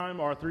time,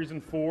 our 3s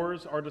and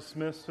 4s are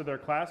dismissed to their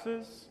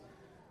classes,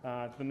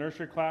 to the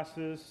nursery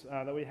classes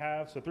that we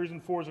have. So 3s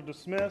and 4s are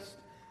dismissed.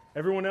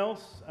 Everyone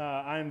else,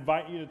 I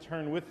invite you to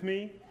turn with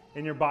me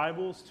in your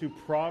Bibles to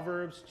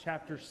Proverbs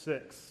chapter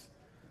 6.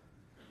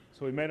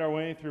 So we made our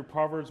way through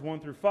Proverbs 1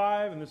 through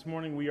 5, and this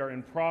morning we are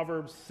in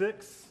Proverbs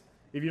 6.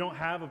 If you don't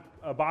have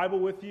a Bible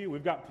with you,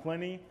 we've got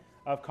plenty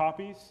of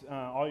copies.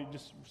 All you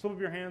just slip up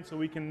your hand so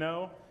we can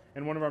know,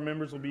 and one of our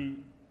members will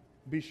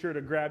be sure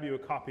to grab you a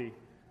copy.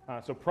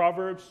 So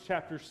Proverbs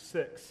chapter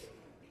 6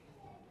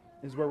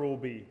 is where we'll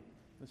be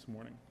this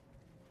morning.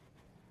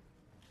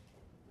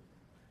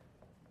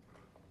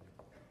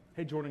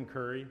 Hey, Jordan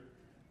Curry,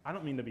 I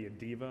don't mean to be a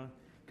diva.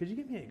 Could you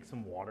get me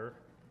some water?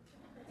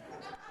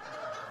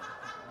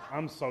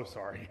 I'm so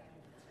sorry.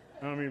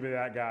 I don't mean to be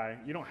that guy.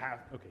 You don't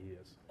have... Okay,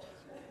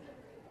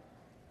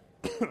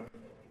 he is.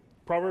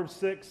 Proverbs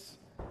 6,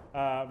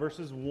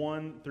 verses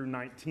 1 through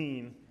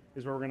 19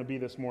 is where we're going to be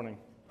this morning.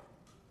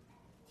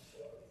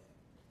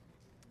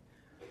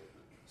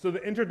 So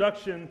the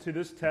introduction to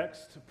this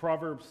text,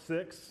 Proverbs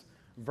 6,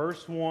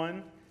 verse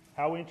 1,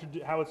 how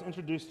it's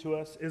introduced to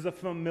us is a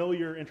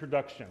familiar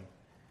introduction.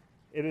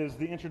 It is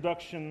the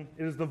introduction,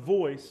 it is the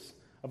voice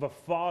of a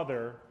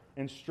father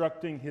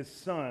instructing his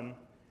son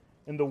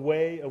in the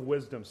way of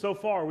wisdom. So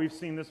far, we've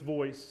seen this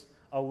voice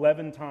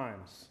 11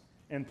 times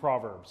in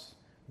Proverbs.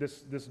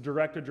 This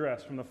direct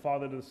address from the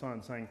father to the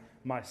son saying,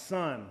 "My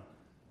son,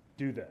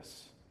 do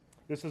this."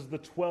 This is the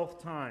 12th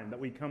time that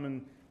we come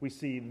and we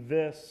see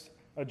this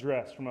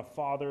address from a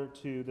father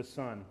to the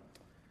son.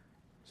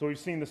 So we've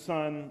seen the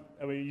son,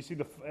 you see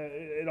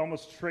it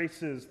almost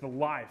traces the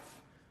life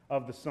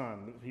of the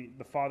son.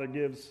 The father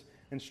gives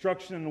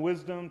instruction and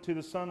wisdom to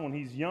the son when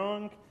he's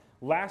young.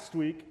 Last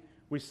week,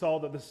 we saw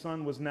that the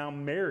son was now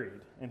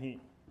married, and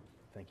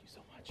thank you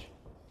so much.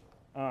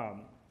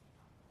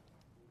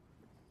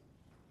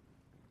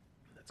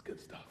 That's good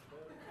stuff.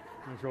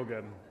 That's real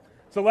good.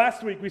 So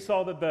last week, we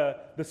saw that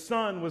the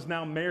son was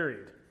now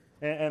married.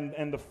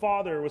 And the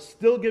father was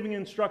still giving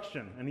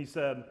instruction, and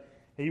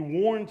he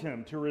warned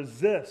him to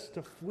resist,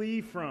 to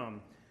flee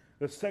from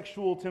the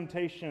sexual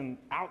temptation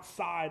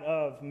outside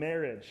of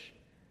marriage.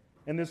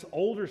 And this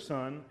older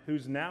son,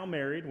 who's now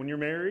married, when you're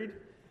married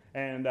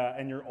and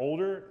you're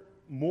older,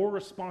 more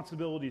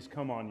responsibilities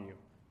come on you.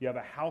 You have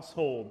a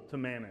household to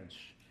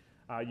manage.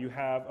 You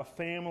have a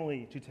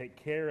family to take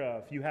care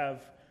of. You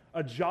have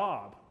a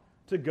job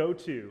to go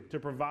to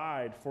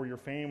provide for your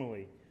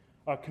family.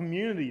 A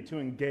community to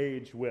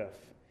engage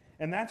with.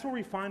 And that's where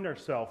we find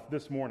ourselves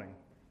this morning.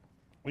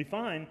 We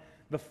find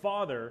the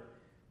father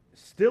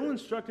still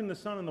instructing the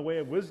son in the way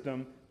of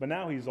wisdom, but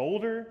now he's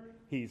older,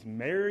 he's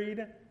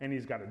married, and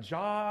he's got a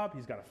job,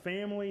 he's got a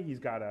family, he's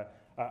got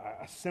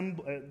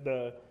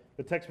the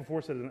text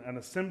before said an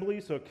assembly,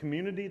 so a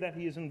community that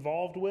he is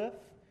involved with.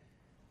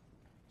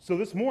 So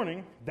this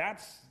morning,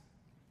 that's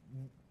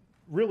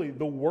really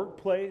the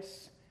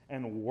workplace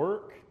and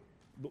work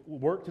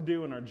to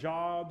do in our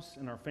jobs,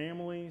 in our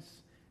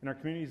families, in our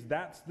communities.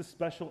 That's the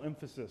special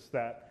emphasis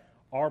that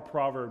our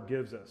proverb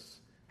gives us.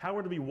 How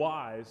we're to be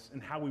wise in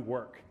how we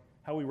work,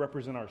 how we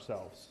represent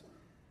ourselves.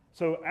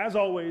 So as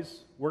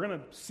always, we're going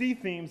to see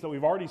themes that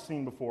we've already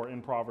seen before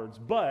in Proverbs,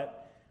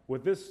 but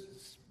with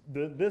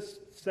this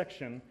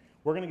section,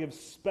 we're going to give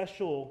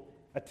special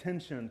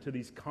attention to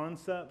these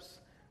concepts,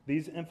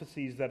 these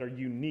emphases that are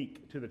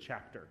unique to the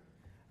chapter.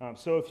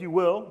 So if you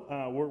will,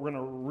 we're going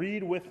to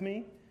read with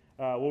me.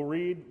 We'll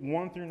read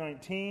 1 through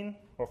 19,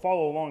 or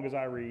follow along as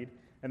I read,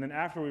 and then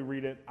after we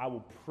read it, I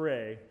will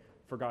pray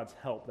for God's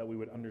help that we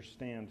would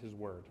understand His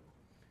Word.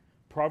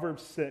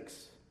 Proverbs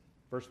 6,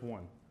 verse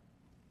 1.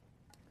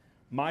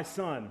 My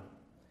son,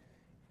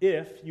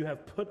 if you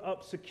have put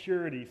up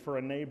security for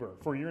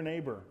your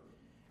neighbor,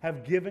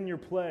 have given your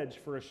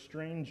pledge for a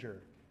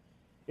stranger,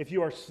 if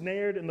you are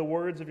snared in the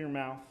words of your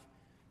mouth,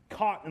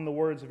 caught in the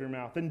words of your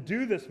mouth, then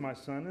do this, my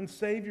son, and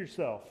save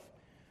yourself.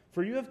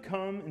 For you have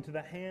come into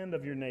the hand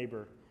of your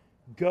neighbor.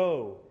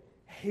 Go,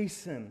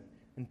 hasten,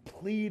 and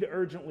plead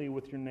urgently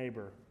with your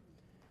neighbor.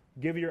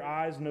 Give your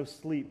eyes no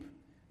sleep,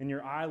 and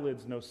your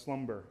eyelids no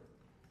slumber.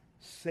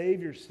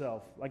 Save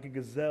yourself like a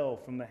gazelle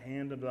from the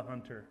hand of the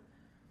hunter,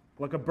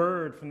 like a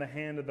bird from the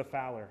hand of the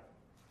fowler.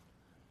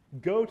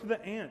 Go to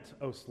the ant,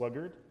 O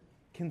sluggard.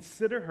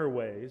 Consider her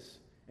ways,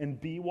 and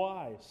be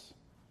wise.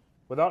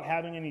 Without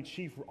having any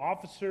chief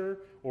officer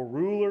or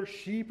ruler,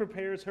 she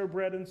prepares her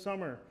bread in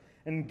summer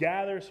and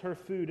gathers her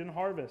food in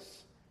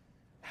harvest.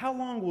 How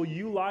long will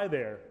you lie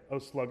there, O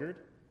sluggard?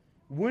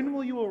 When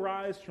will you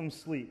arise from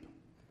sleep,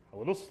 a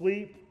little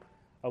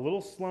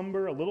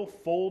slumber, a little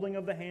folding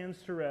of the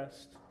hands to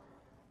rest,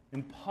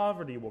 and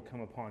poverty will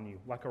come upon you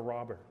like a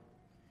robber,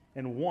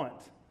 and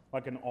want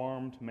like an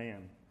armed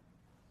man.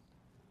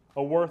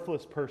 A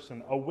worthless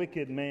person, a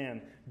wicked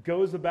man,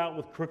 goes about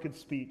with crooked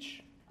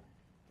speech,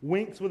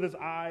 winks with his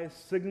eyes,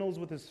 signals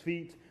with his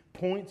feet,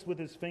 points with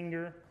his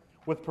finger,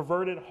 with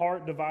perverted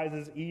heart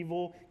devises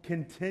evil,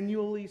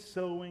 continually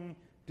sowing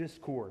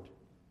discord.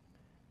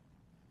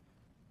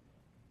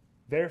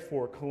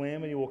 Therefore,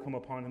 calamity will come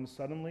upon him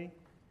suddenly.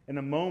 In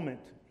a moment,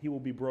 he will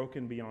be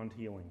broken beyond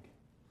healing.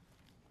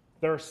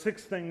 There are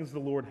 6 things the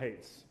Lord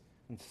hates,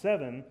 and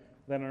 7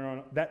 that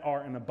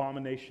are an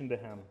abomination to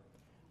him: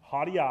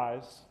 haughty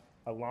eyes,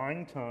 a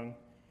lying tongue,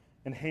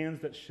 and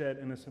hands that shed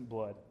innocent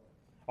blood,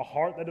 a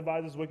heart that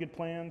devises wicked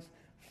plans,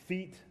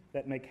 feet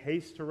that make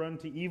haste to run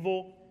to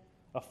evil,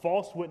 a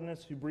false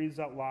witness who breathes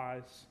out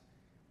lies,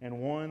 and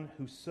one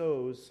who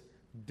sows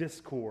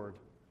discord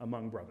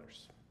among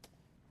brothers.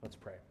 Let's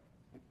pray.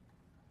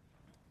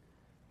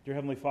 Dear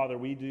Heavenly Father,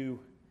 we do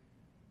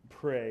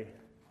pray.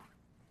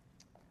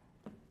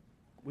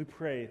 We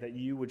pray that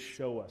you would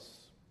show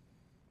us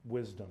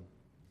wisdom.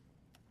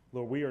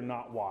 Lord, we are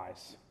not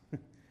wise.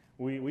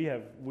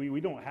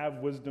 We don't have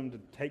wisdom to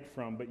take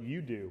from, but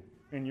you do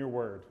in your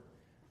word.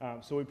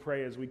 So we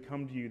pray as we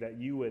come to you that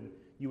you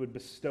would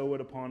bestow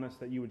it upon us,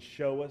 that you would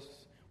show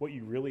us what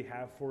you really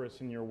have for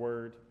us in your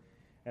word,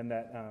 and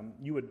that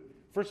you would,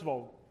 first of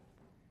all,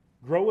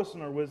 grow us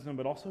in our wisdom,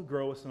 but also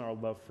grow us in our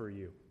love for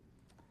you.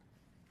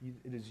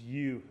 It is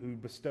you who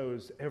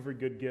bestows every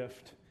good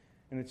gift,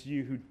 and it's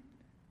you who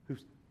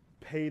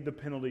paid the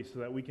penalty so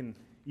that we can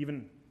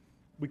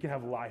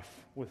have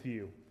life with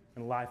you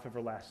and life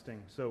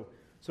everlasting. So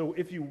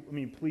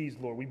please,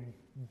 Lord, we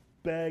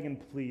beg and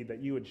plead that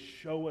you would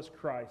show us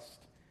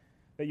Christ,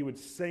 that you would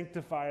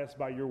sanctify us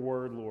by your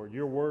word, Lord.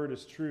 Your word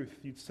is truth.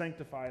 You'd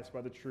sanctify us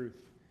by the truth,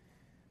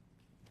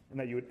 and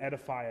that you would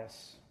edify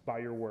us by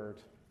your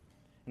word.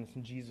 And it's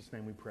in Jesus'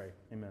 name we pray.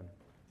 Amen.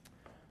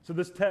 So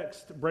this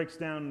text breaks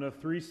down into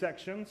 3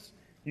 sections.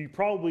 You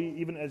probably,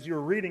 even as you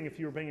were reading, if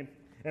you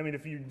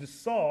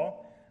just saw,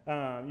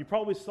 you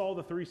probably saw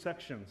the 3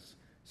 sections.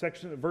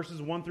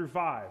 Verses 1 through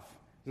 5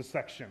 is a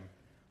section.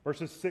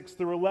 Verses 6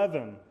 through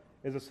 11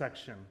 is a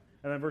section.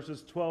 And then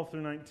verses 12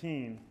 through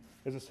 19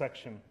 is a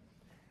section.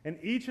 And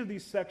each of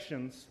these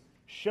sections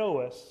show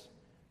us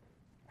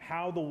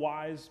how the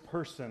wise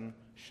person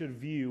should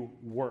view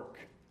work.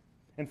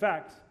 In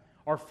fact,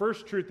 our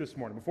first truth this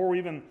morning, before we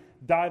even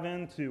dive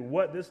into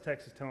what this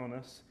text is telling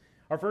us,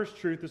 our first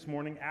truth this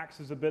morning acts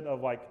as a bit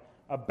of like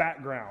a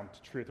background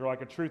truth, or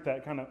like a truth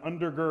that kind of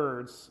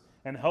undergirds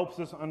and helps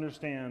us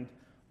understand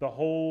the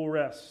whole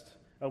rest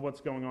of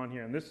what's going on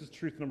here. And this is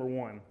truth number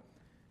 1.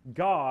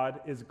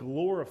 God is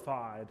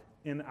glorified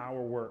in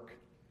our work.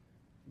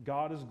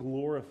 God is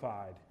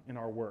glorified in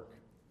our work.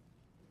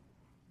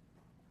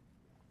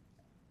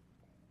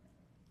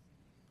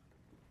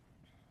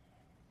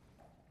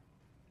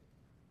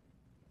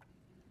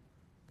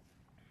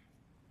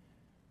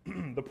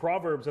 The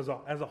Proverbs as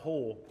a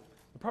whole,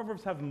 the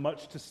Proverbs have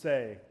much to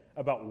say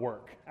about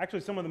work.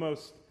 Actually, some of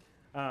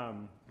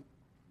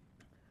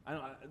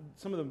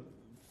the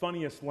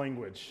funniest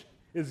language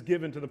is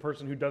given to the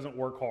person who doesn't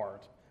work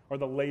hard, or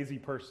the lazy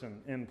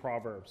person in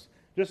Proverbs.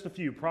 Just a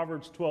few.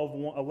 Proverbs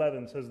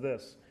 12:11 says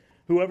this: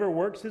 "Whoever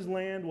works his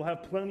land will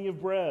have plenty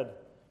of bread,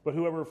 but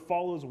whoever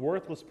follows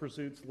worthless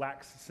pursuits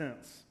lacks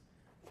sense."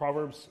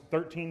 Proverbs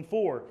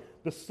 13:4,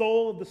 "The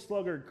soul of the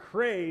sluggard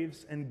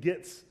craves and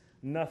gets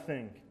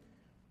nothing,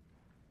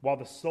 while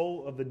the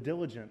soul of the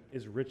diligent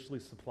is richly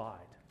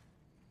supplied."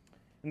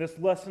 And this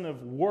lesson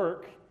of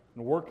work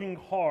and working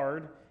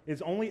hard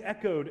is only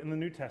echoed in the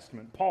New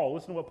Testament.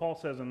 Listen to what Paul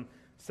says in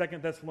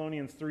 2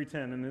 Thessalonians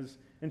 3:10. In his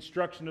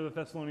instruction to the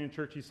Thessalonian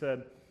church, he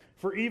said,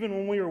 "For even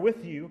when we were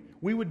with you,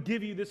 we would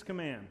give you this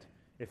command: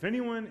 if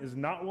anyone is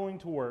not willing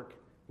to work,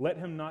 let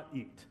him not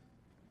eat."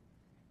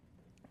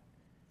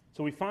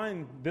 So we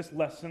find this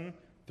lesson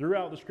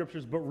throughout the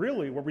scriptures, but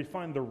really where we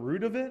find the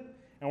root of it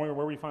and where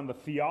we find the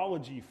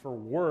theology for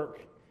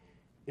work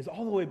is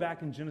all the way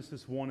back in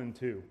Genesis 1 and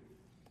 2.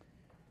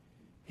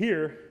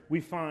 Here we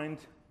find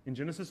in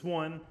Genesis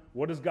 1,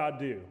 what does God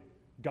do?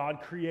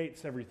 God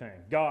creates everything.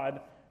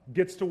 God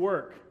gets to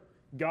work.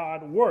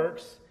 God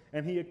works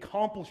and he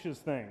accomplishes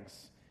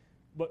things.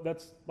 But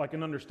that's like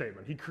an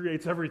understatement. He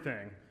creates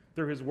everything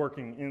through his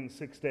working in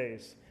 6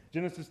 days.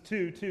 Genesis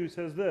 2:2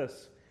 says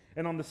this: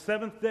 "And on the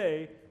 7th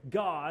day,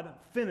 God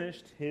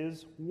finished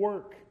his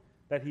work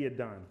that he had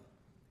done.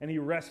 And he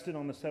rested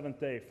on the 7th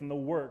day from the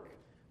work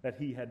that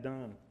he had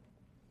done."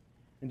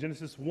 In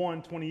Genesis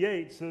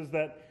 1:28 says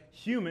that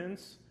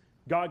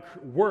God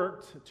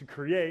worked to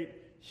create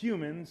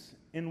humans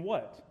in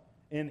what?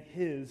 In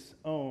his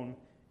own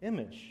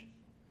image.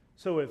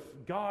 So if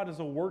God is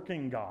a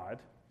working God,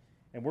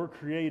 and we're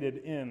created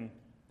in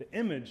the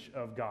image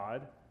of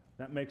God,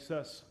 that makes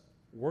us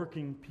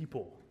working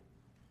people.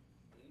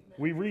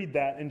 We read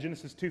that in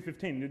Genesis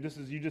 2:15. You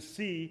just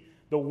see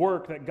the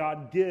work that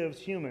God gives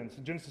humans.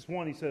 In Genesis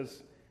 1, he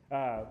says,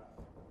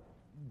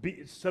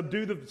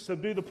 subdue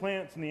the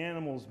plants and the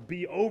animals,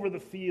 be over the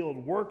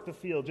field, work the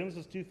field.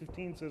 Genesis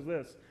 2:15 says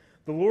this: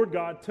 "The Lord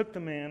God took the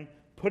man,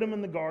 put him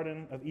in the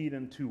Garden of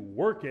Eden to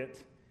work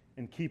it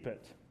and keep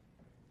it."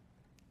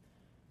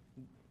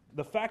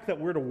 The fact that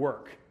we're to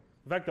work,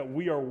 the fact that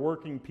we are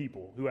working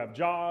people who have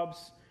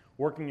jobs,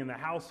 working in the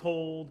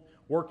household,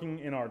 working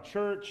in our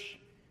church,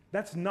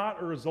 that's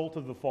not a result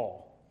of the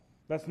fall.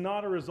 That's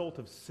not a result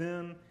of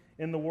sin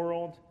in the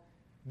world.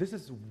 This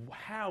is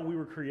how we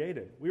were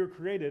created. We were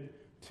created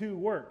to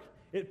work.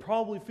 it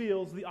probably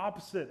feels the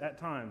opposite at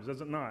times,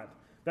 does it not?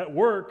 That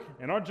work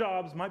and our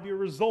jobs might be a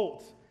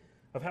result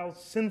of how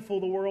sinful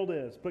the world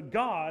is. But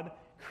God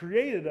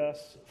created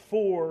us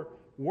for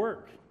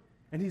work,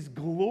 and He's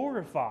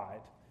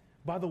glorified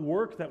by the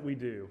work that we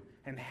do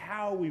and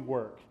how we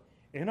work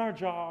in our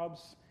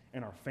jobs,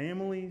 in our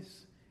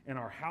families, in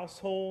our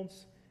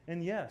households,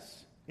 and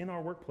yes, in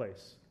our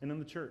workplace and in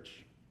the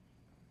church.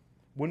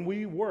 When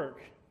we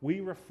work,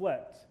 we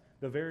reflect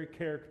the very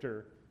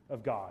character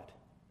of God.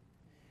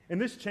 And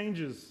this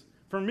changes,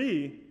 for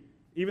me,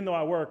 even though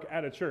I work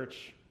at a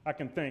church, I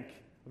can think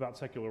about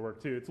secular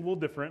work too. It's a little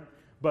different,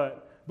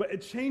 but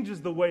it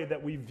changes the way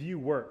that we view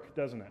work,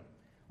 doesn't it?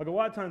 Like a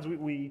lot of times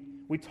we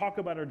talk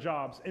about our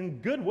jobs in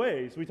good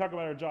ways. We talk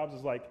about our jobs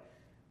as like,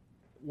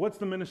 what's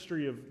the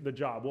ministry of the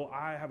job? Well,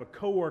 I have a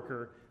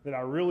coworker that I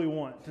really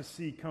want to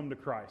see come to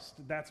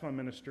Christ. That's my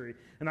ministry.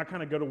 And I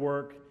kind of go to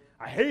work.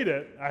 I hate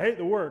it. I hate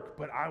the work,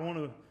 but I want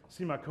to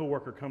see my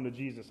coworker come to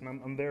Jesus, and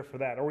I'm there for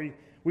that. Or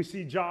we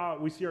see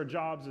our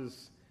jobs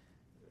as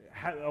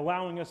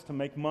allowing us to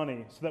make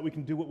money so that we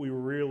can do what we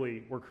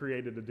really were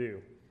created to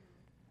do.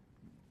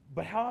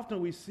 But how often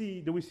do we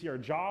see our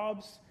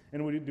jobs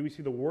and do we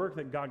see the work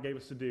that God gave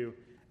us to do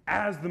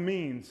as the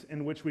means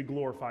in which we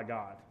glorify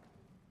God?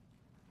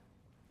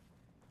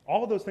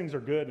 All of those things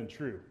are good and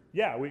true.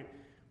 Yeah,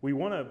 we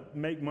want to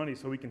make money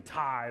so we can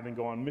tithe and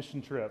go on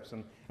mission trips,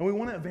 and we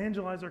want to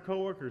evangelize our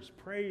coworkers.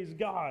 Praise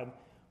God.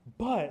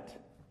 But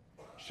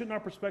shouldn't our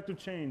perspective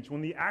change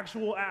when the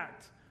actual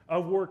act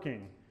of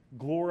working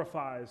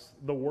glorifies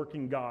the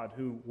working God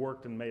who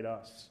worked and made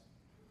us?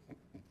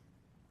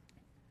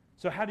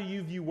 So how do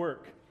you view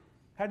work?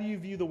 How do you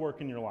view the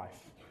work in your life?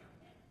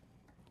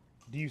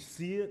 Do you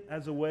see it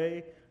as a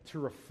way to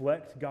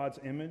reflect God's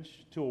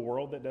image to a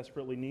world that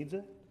desperately needs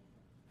it?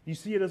 Do you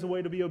see it as a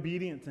way to be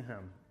obedient to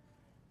Him?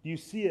 Do you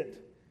see it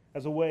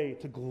as a way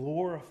to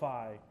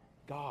glorify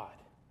God?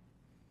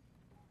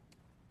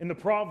 In the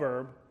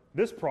proverb,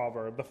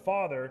 the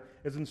father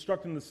is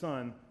instructing the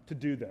son to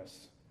do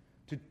this,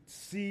 to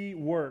see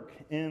work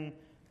in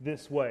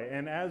this way.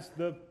 And as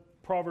the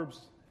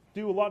Proverbs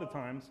do a lot of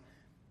times,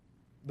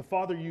 the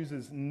father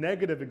uses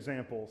negative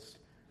examples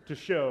to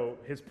show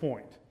his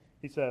point.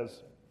 He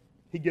says,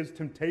 he gives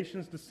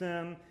temptations to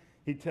sin.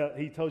 He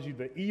tells you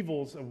the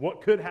evils of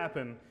what could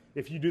happen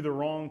if you do the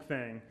wrong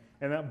thing,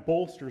 and that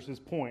bolsters his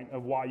point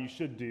of why you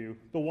should do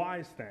the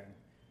wise thing.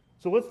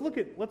 So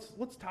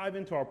let's dive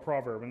into our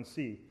proverb and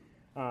see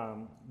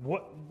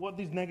what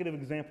these negative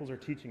examples are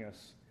teaching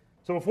us.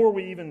 So before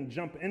we even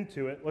jump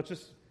into it,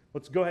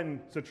 let's go ahead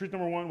and, so truth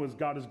number 1 was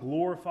God is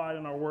glorified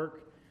in our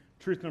work.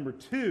 Truth number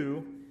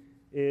 2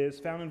 is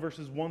found in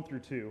verses 1 through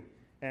 2.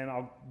 And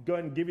I'll go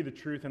ahead and give you the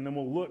truth, and then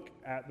we'll look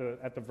at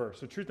the verse.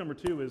 So truth number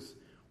 2 is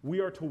we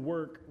are to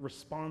work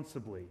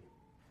responsibly.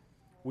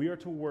 We are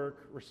to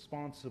work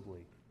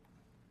responsibly.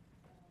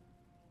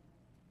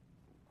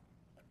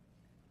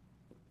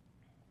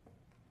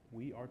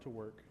 We are to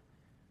work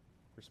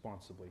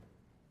responsibly.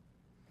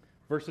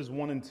 Verses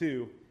 1 and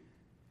 2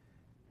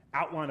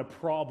 outline a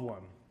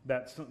problem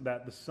that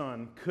the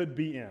son could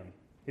be in.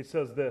 It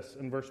says this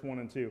in verse 1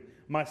 and 2.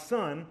 My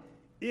son,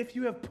 if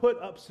you have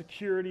put up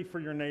security for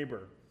your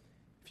neighbor,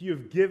 if you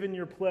have given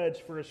your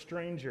pledge for a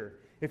stranger,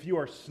 if you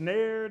are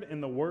snared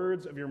in the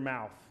words of your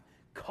mouth,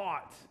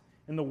 caught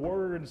in the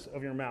words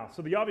of your mouth.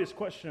 So the obvious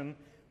question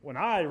when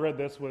I read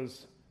this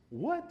was,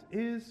 what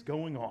is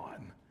going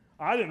on?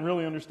 I didn't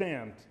really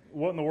understand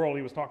what in the world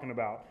he was talking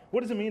about.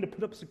 What does it mean to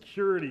put up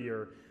security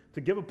or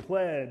to give a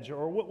pledge,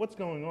 or what's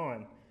going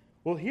on?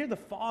 Well, here the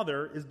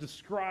father is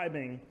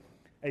describing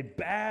a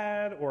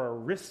bad or a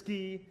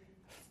risky,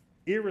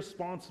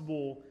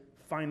 irresponsible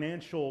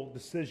financial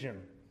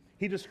decision.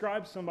 He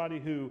describes somebody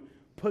who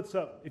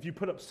if you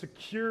put up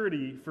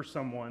security for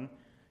someone,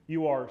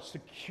 you are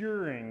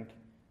securing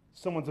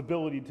someone's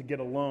ability to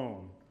get a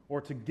loan or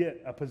to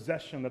get a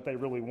possession that they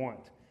really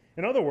want.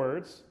 In other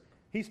words,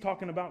 he's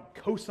talking about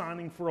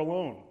co-signing for a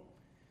loan.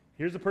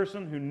 Here's a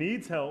person who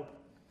needs help,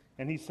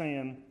 and he's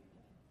saying,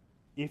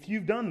 if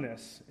you've done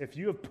this, if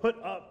you have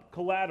put up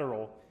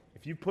collateral,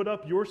 if you put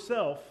up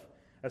yourself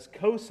as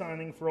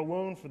co-signing for a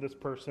loan for this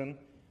person,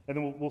 and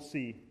then we'll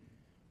see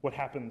what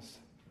happens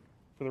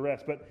for the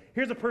rest. But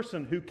here's a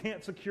person who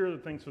can't secure the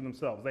things for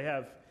themselves.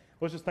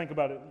 Let's just think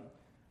about it.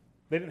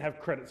 They didn't have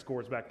credit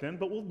scores back then,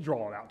 but we'll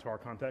draw it out to our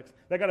context.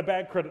 They got a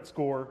bad credit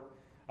score.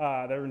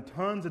 They're in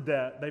tons of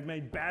debt. They've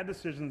made bad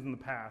decisions in the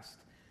past,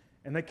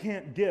 and they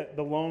can't get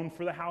the loan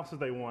for the house that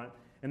they want.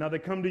 And now they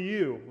come to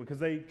you because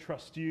they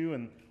trust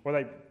you, or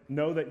they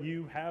know that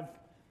you have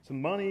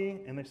some money,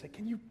 and they say,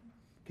 can you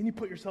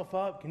put yourself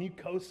up? Can you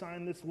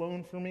co-sign this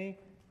loan for me?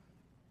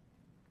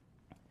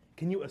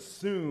 Can you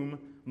assume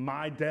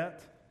my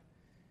debt?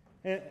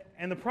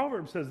 And the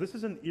proverb says this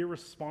is an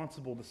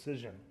irresponsible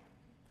decision.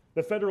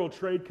 The Federal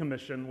Trade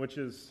Commission, which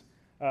is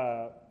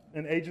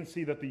an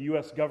agency that the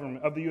U.S.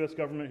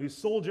 government, whose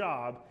sole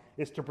job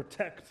is to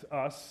protect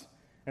us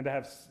and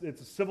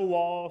it's a civil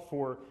law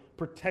for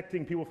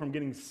protecting people from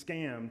getting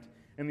scammed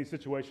in these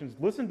situations.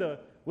 Listen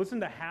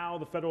to how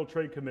the Federal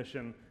Trade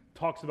Commission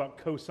talks about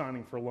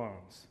co-signing for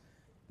loans.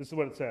 This is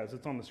what it says.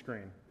 It's on the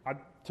screen. I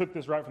took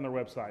this right from their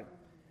website.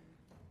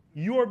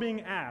 You are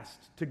being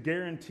asked to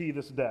guarantee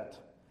this debt.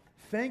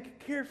 Think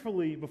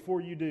carefully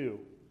before you do.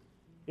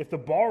 If the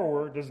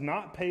borrower does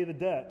not pay the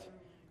debt,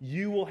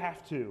 you will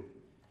have to.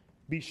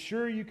 Be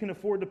sure you can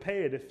afford to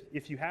pay it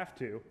if you have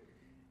to,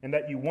 and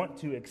that you want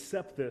to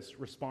accept this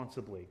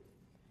responsibly.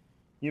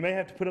 You may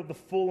have to put up the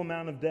full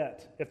amount of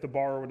debt if the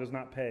borrower does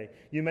not pay.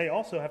 You may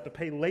also have to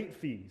pay late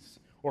fees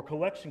or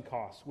collection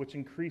costs, which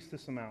increase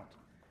this amount.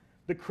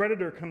 The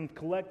creditor can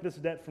collect this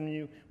debt from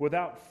you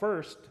without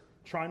first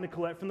trying to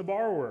collect from the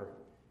borrower.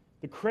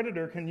 The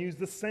creditor can use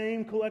the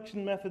same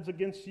collection methods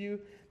against you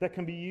that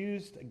can be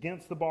used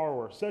against the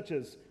borrower, such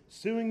as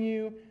suing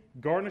you,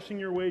 garnishing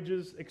your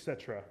wages,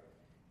 etc.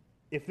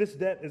 If this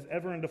debt is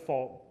ever in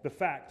default,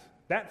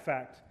 that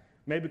fact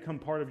may become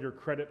part of your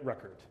credit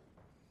record.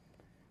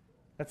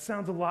 That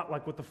sounds a lot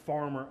like what the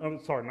father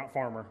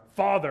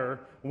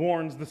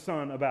warns the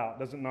son about,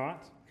 does it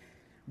not?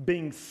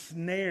 Being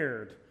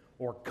snared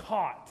or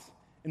caught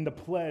in the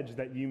pledge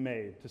that you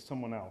made to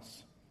someone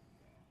else.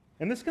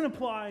 And this can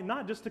apply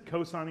not just to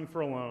co-signing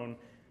for a loan,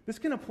 this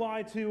can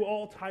apply to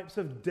all types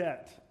of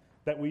debt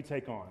that we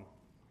take on.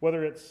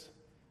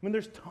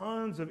 There's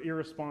tons of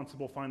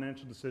irresponsible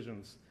financial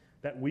decisions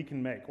that we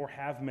can make or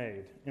have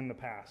made in the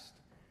past.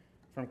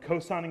 From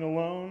co-signing a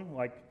loan,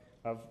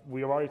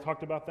 we have already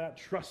talked about that,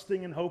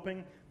 trusting and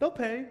hoping, they'll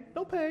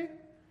pay.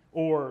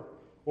 Or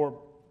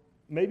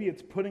maybe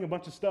it's putting a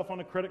bunch of stuff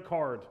on a credit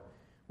card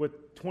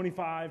with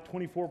 25,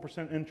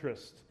 24%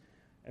 interest,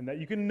 and that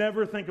you can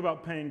never think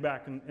about paying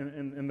back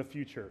in the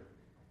future.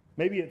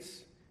 Maybe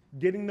it's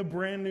getting the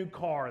brand new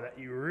car that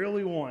you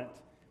really want,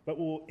 but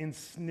will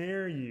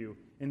ensnare you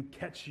and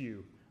catch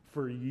you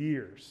for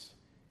years.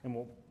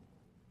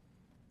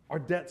 Our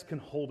debts can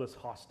hold us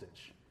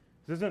hostage.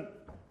 This isn't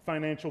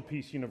Financial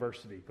Peace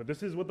University, but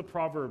this is what the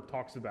proverb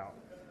talks about.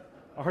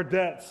 Our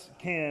debts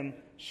can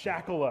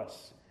shackle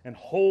us and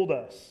hold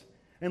us.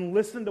 And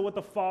listen to what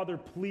the Father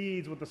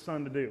pleads with the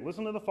Son to do.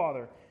 Listen to the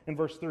Father in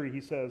verse 3.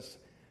 He says,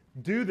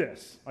 do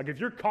this. If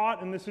you're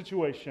caught in this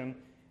situation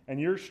and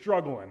you're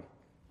struggling,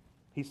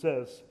 he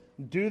says,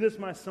 do this,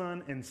 my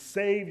son, and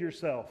save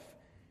yourself.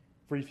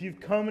 For if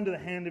you've come into the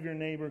hand of your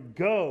neighbor,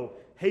 go,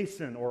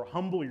 hasten, or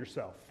humble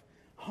yourself.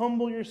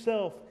 Humble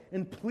yourself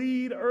and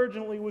plead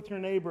urgently with your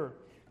neighbor.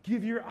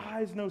 Give your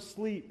eyes no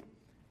sleep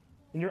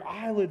and your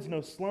eyelids no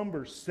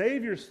slumber.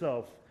 Save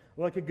yourself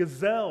like a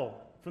gazelle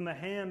from the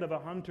hand of a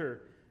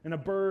hunter and a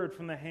bird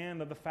from the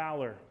hand of the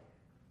fowler.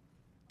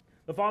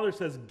 The Father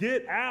says,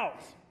 get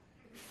out.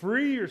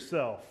 Free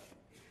yourself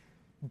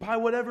by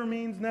whatever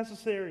means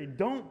necessary.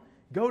 Don't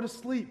go to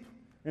sleep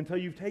until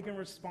you've taken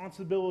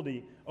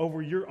responsibility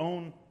over your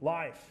own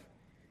life.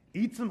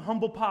 Eat some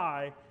humble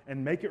pie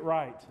and make it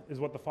right, is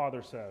what the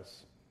Father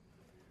says.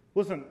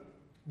 Listen,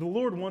 the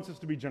Lord wants us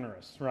to be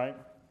generous, right?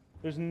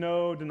 There's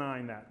no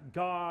denying that.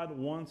 God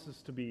wants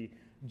us to be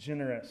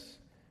generous,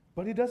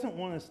 but He doesn't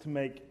want us to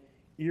make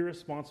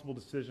irresponsible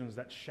decisions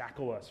that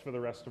shackle us for the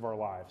rest of our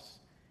lives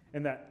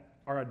and that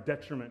are a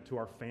detriment to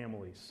our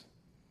families.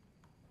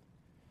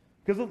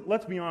 Because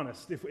let's be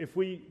honest, if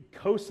we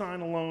co-sign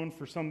a loan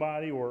for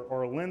somebody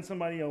or lend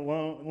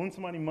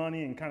somebody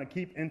money and kind of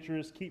keep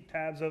interest, keep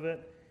tabs of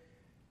it,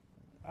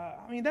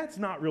 that's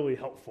not really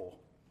helpful.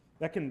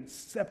 That can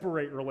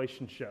separate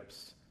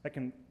relationships. That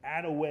can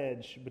add a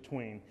wedge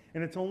between.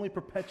 And it's only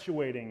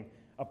perpetuating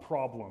a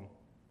problem.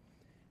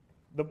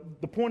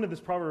 The point of this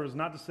proverb is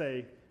not to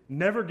say,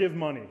 never give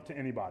money to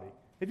anybody.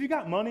 If you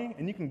got money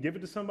and you can give it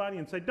to somebody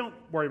and say, don't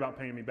worry about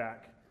paying me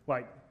back.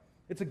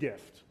 It's a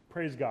gift.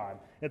 Praise God.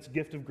 It's a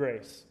gift of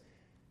grace.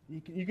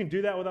 You can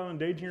do that without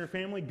endangering your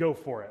family. Go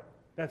for it.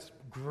 That's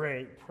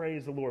great.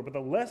 Praise the Lord. But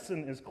the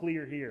lesson is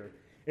clear here.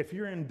 If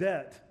you're in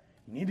debt,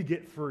 you need to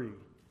get free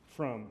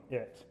from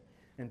it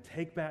and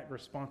take back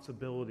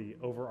responsibility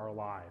over our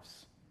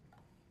lives.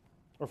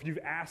 Or if you've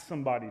asked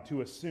somebody to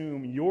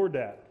assume your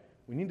debt,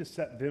 we need to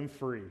set them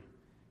free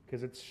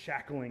because it's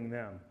shackling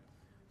them.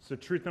 So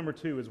truth number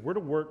 2 is we're to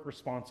work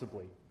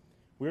responsibly.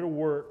 We're to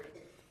work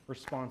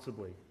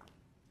responsibly.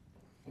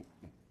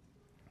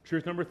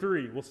 Truth number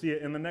 3, we'll see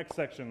it in the next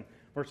section,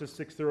 verses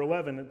 6 through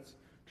 11.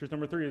 Truth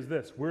number 3 is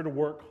this: we're to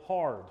work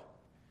hard.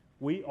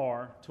 We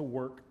are to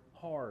work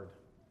hard.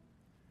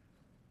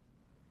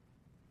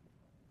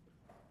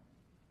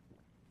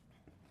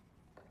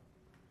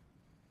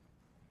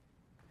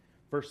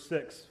 Verse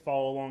 6,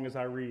 follow along as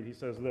I read. He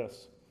says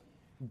this: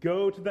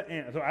 go to the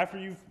ant. So after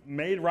you've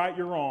made right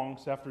your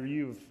wrongs, after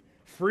you've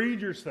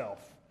freed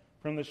yourself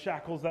from the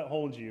shackles that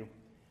hold you,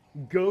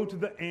 go to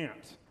the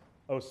ant,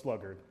 O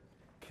sluggard.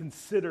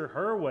 Consider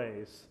her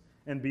ways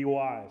and be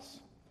wise.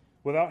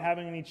 Without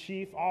having any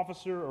chief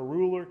officer or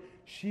ruler,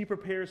 she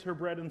prepares her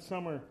bread in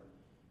summer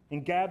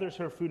and gathers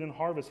her food in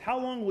harvest. How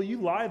long will you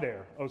lie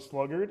there, O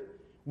sluggard?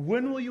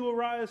 When will you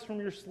arise from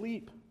your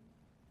sleep?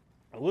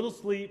 A little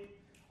sleep,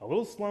 a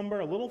little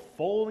slumber, a little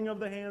folding of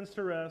the hands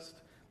to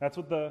rest. That's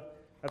what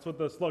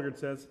the sluggard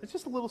says. It's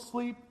just a little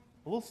sleep,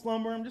 a little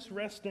slumber. I'm just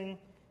resting.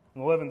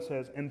 And 11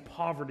 says, and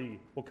poverty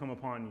will come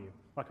upon you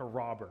like a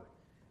robber,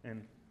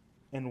 and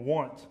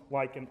want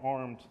like an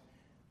armed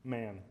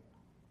man.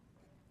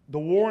 The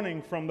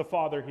warning from the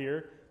Father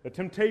here, the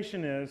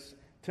temptation is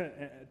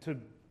the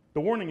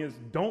warning is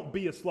don't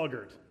be a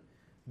sluggard.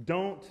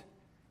 Don't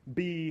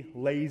be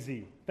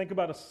lazy. Think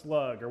about a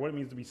slug or what it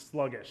means to be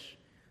sluggish.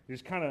 You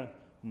just kind of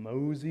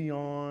mosey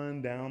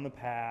on down the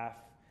path,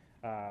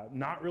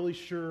 not really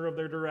sure of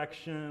their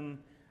direction.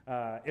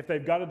 If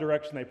they've got a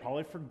direction, they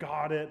probably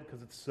forgot it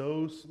because it's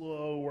so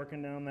slow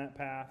working down that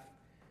path.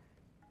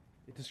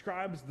 It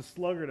describes the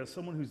sluggard as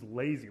someone who's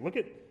lazy. Look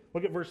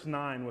at verse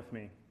 9 with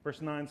me.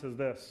 Verse 9 says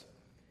this,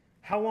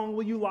 how long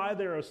will you lie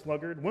there, O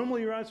sluggard? When will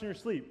you rise from your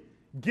sleep?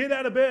 Get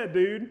out of bed,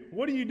 dude.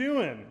 What are you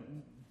doing?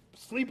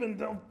 Sleeping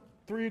until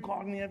 3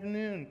 o'clock in the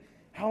afternoon.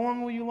 How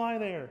long will you lie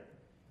there?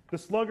 The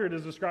sluggard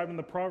is described in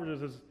the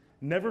Proverbs as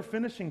never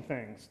finishing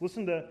things.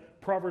 Listen to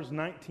Proverbs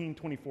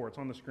 19:24. It's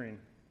on the screen.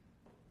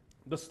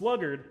 The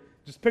sluggard,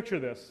 just picture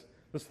this,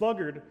 the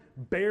sluggard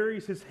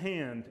buries his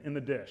hand in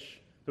the dish.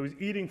 So he's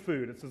eating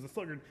food. It says the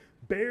sluggard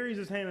buries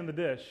his hand in the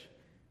dish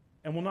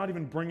and will not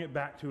even bring it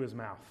back to his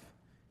mouth.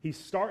 He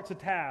starts a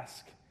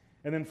task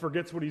and then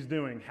forgets what he's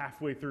doing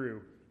halfway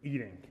through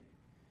eating.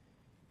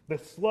 The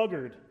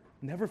sluggard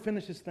never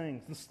finishes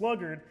things. The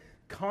sluggard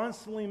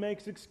constantly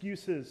makes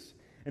excuses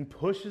and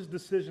pushes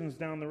decisions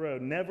down the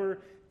road,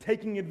 never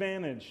taking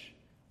advantage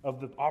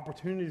of the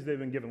opportunities they've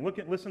been given.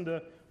 Listen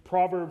to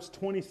Proverbs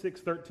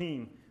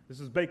 26:13. This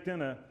is baked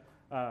in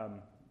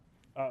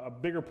a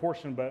bigger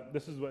portion, but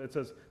this is what it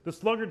says. The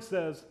sluggard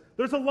says,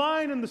 there's a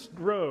line in the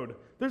road.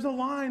 There's a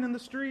line in the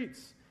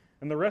streets.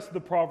 And the rest of the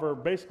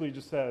proverb basically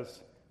just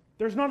says,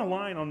 there's not a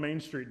line on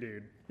Main Street,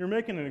 dude. You're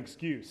making an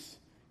excuse.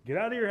 Get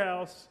out of your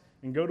house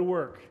and go to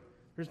work.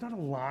 There's not a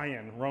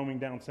lion roaming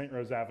down St.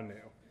 Rose Avenue.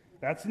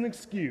 That's an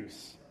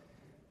excuse.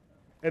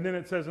 And then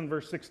it says in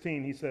verse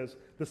 16, he says,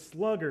 the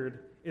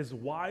sluggard is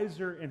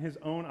wiser in his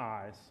own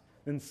eyes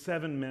than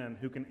 7 men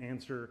who can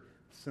answer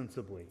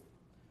sensibly.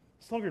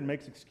 The sluggard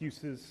makes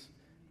excuses,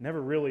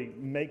 never really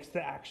makes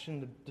the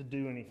action to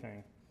do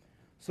anything.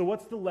 So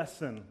what's the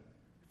lesson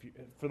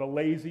for the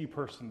lazy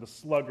person, the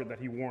sluggard that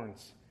he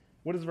warns?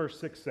 What does verse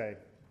 6 say?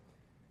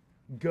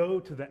 Go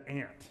to the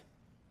ant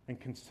and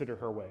consider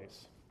her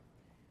ways.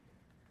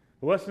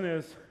 The lesson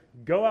is,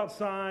 go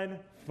outside,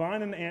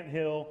 find an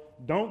anthill,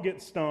 don't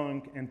get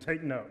stung, and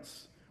take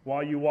notes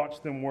while you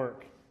watch them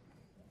work.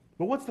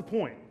 But what's the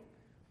point?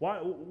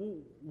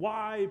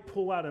 Why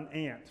pull out an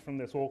ant from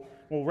this? Well,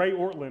 Ray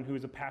Ortlund, who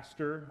is a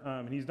pastor,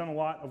 and he's done a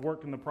lot of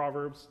work in the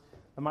Proverbs.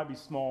 It might be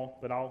small,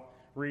 but I'll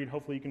read.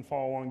 Hopefully you can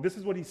follow along. This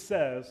is what he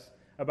says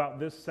about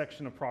this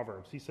section of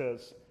Proverbs. He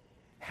says,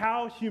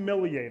 how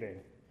humiliating.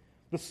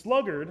 The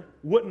sluggard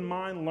wouldn't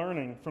mind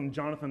learning from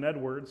Jonathan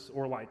Edwards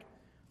or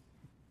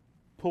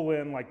pull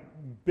in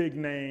big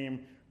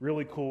name,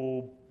 really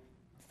cool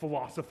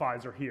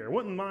philosophizer here.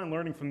 Wouldn't mind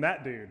learning from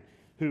that dude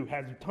who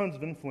has tons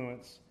of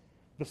influence.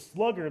 The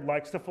sluggard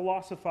likes to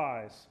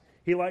philosophize.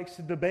 He likes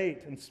to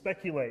debate and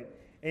speculate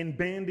and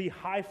bandy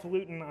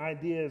highfalutin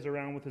ideas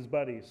around with his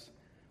buddies.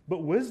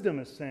 But wisdom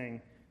is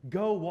saying,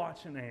 go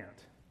watch an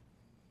ant.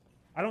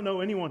 I don't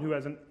know anyone who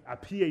has a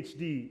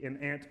PhD in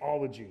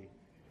antology.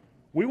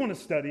 We want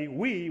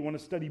to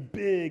study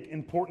big,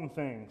 important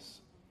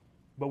things.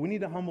 But we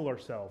need to humble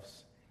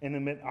ourselves and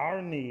admit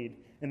our need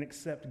and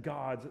accept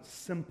God's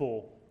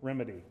simple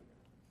remedy.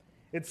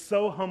 It's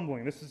so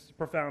humbling. This is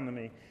profound to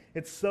me.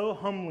 It's so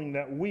humbling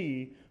that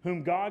we,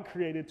 whom God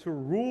created to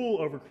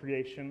rule over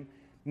creation,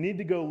 need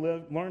to go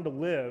learn to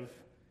live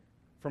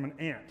from an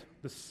ant,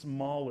 the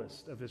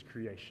smallest of his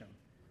creation.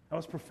 That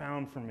was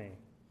profound for me.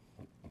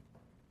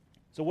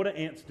 So what do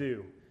ants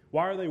do?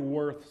 Why are they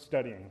worth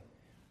studying?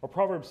 Well,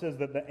 Proverbs says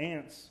that the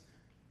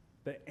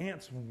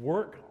ants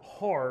work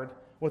hard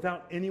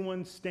without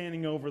anyone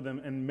standing over them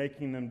and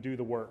making them do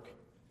the work.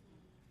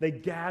 They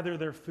gather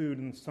their food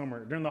in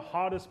summer. During the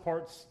hottest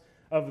parts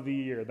of the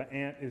year, the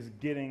ant is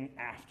getting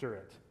after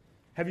it.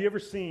 Have you ever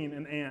seen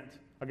an ant,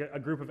 a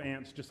group of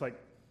ants just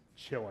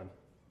chilling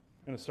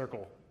in a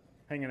circle,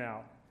 hanging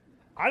out?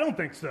 I don't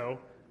think so.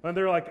 And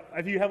they're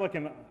if you have I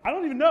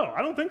don't even know.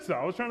 I don't think so.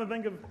 I was trying to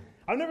think of,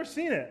 I've never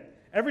seen it.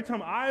 Every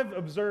time I've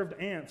observed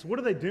ants, what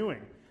are they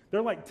doing?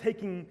 They're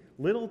taking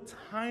little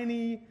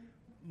tiny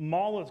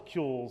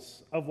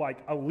molecules of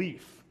a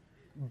leaf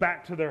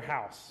back to their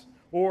house.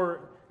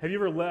 Or have you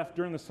ever left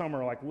during the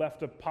summer,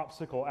 left a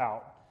popsicle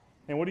out?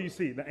 And what do you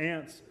see? The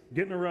ants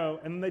get in a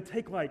row, and then they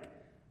take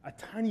a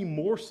tiny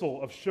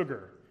morsel of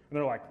sugar. And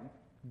they're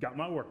got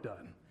my work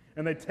done.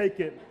 And they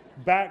take it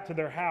back to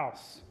their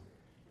house.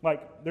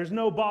 There's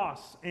no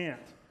boss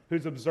ant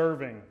who's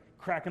observing,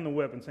 cracking the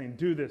whip and saying,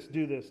 do this,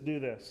 do this, do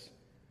this.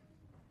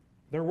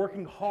 They're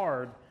working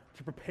hard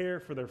to prepare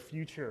for their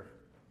future.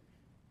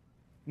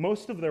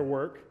 Most of their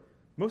work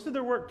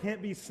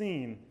can't be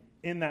seen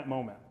in that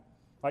moment.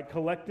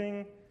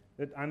 Collecting,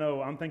 I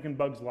know I'm thinking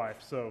Bug's Life,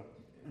 so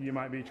you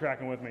might be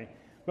tracking with me.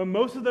 But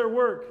most of their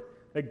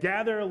work, they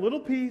gather a little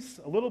piece,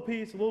 a little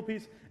piece, a little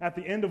piece. At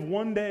the end of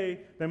one day,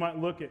 they might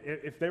look at,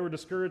 if they were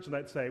discouraged,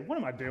 they'd say, what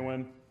am I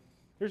doing?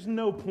 There's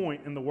no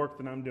point in the work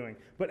that I'm doing.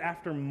 But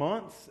after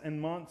months and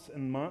months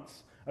and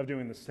months of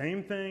doing the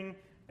same thing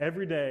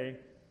every day,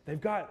 they've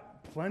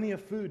got plenty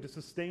of food to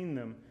sustain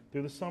them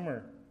through the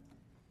summer.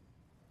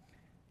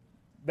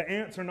 The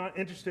ants are not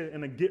interested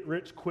in a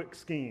get-rich-quick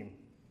scheme.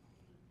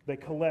 They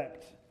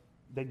collect,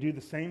 they do the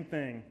same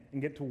thing,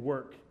 and get to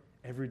work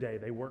every day.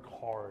 They work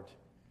hard.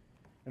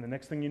 And the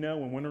next thing you know,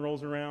 when winter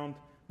rolls around,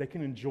 they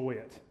can enjoy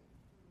it.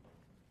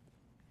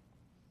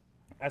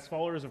 As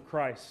followers of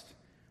Christ,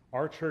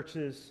 our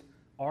churches,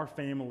 our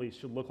families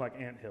should look like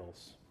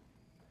anthills.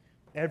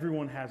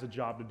 Everyone has a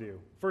job to do.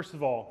 First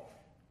of all,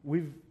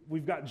 we've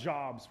got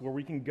jobs where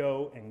we can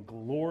go and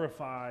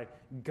glorify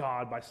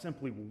God by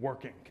simply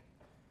working.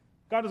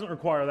 God doesn't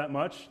require that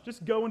much.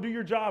 Just go and do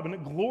your job, and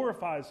it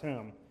glorifies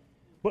Him.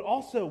 But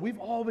also, we've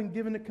all been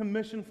given a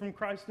commission from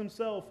Christ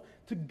Himself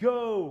to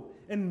go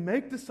and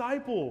make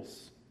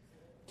disciples,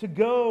 to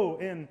go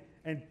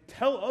and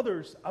tell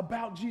others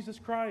about Jesus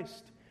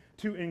Christ,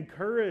 to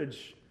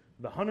encourage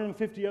the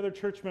 150 other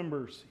church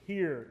members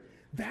here.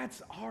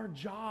 That's our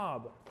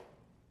job.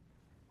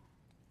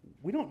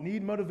 We don't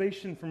need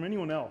motivation from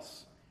anyone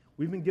else.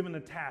 We've been given a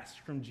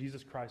task from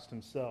Jesus Christ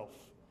Himself.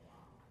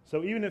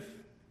 So even if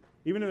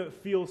it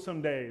feels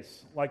some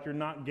days like you're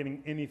not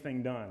getting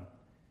anything done,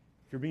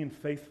 if you're being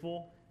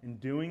faithful in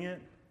doing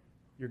it,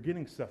 you're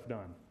getting stuff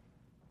done.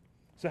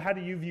 So how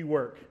do you view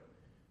work?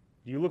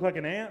 Do you look like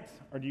an ant,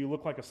 or do you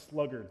look like a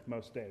sluggard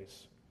most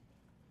days?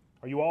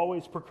 Are you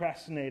always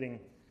procrastinating,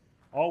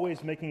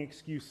 always making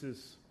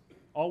excuses,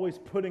 always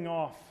putting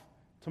off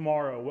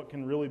tomorrow what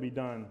can really be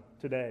done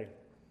today?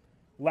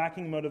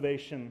 Lacking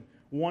motivation,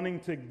 wanting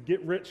to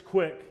get rich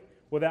quick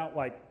without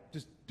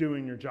just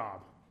doing your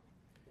job.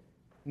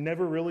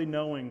 Never really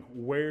knowing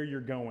where you're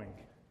going.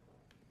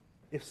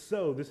 If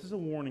so, this is a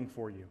warning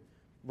for you.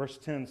 Verse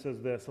 10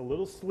 says this: a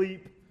little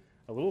sleep,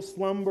 a little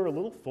slumber, a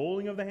little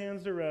folding of the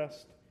hands to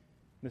rest.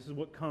 This is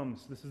what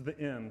comes. This is the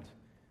end.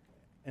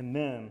 And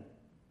then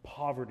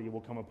poverty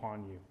will come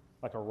upon you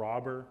like a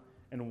robber,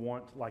 and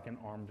want like an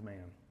armed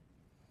man.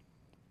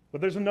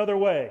 But there's another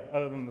way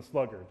other than the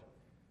sluggard.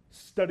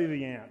 Study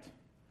the ant.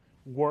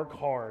 Work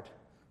hard.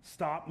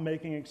 Stop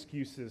making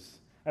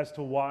excuses as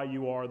to why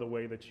you are the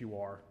way that you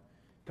are.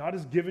 God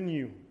has given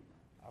you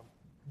a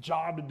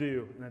job to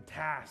do and a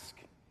task.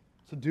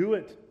 So do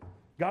it.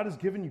 God has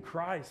given you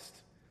Christ.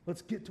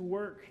 Let's get to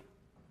work.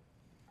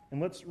 And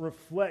let's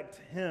reflect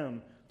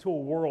Him to a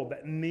world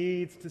that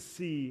needs to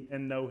see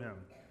and know Him.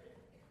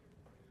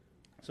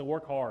 So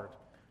work hard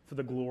for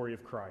the glory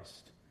of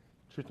Christ.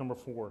 Truth number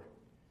 3.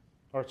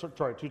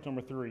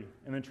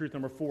 And then truth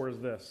number 4 is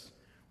this: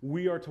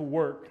 we are to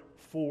work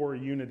for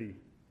unity.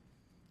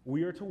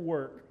 We are to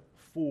work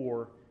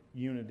for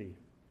unity.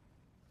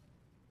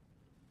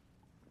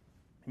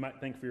 You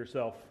might think for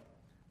yourself,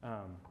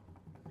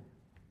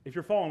 if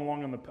you're following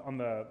along on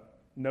the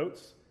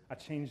notes, I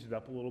changed it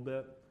up a little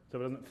bit so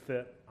if it doesn't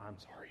fit, I'm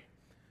sorry.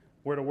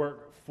 We're to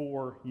work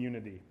for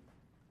unity.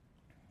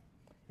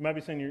 You might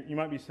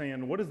be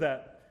saying, what does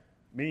that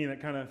mean?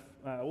 That kind of,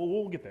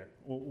 we'll get there.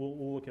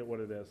 We'll look at what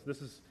it is.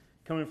 This is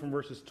coming from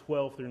verses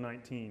 12 through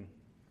 19.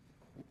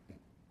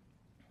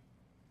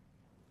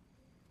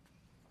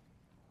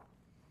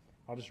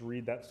 I'll just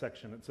read that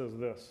section. It says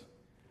this: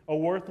 a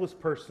worthless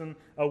person,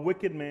 a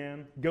wicked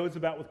man, goes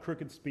about with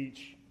crooked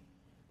speech,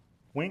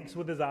 winks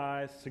with his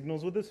eyes,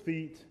 signals with his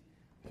feet,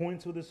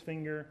 points with his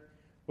finger,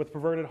 with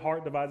perverted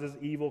heart devises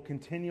evil,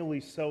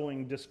 continually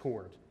sowing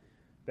discord.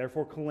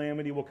 Therefore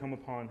calamity will come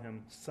upon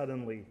him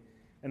suddenly.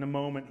 In a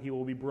moment he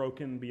will be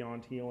broken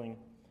beyond healing.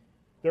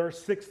 There are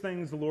 6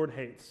 things the Lord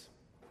hates,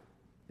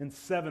 and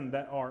 7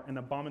 that are an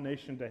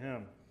abomination to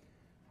Him: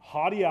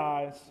 haughty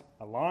eyes,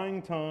 a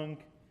lying tongue,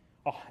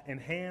 and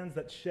hands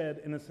that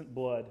shed innocent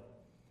blood,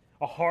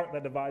 a heart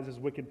that devises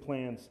wicked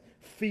plans,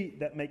 feet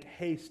that make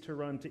haste to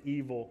run to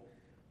evil,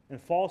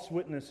 and false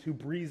witness who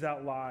breathes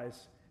out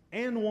lies,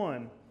 and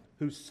one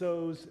who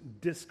sows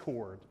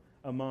discord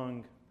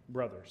among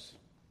brothers.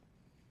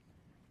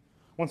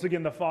 Once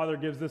again, the Father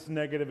gives this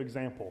negative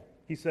example.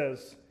 He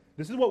says,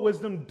 this is what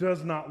wisdom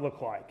does not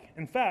look like.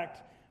 In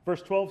fact,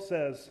 verse 12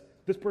 says,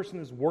 this person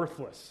is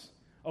worthless,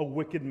 a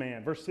wicked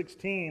man. Verse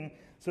 16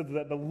 says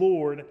that the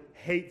Lord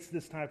hates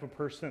this type of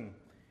person.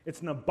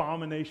 It's an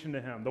abomination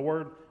to Him. The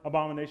word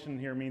abomination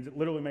here means it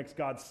literally makes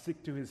God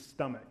sick to His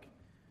stomach.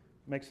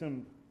 It makes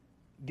Him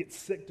get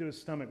sick to His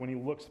stomach when He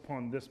looks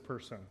upon this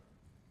person.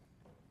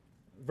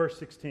 Verse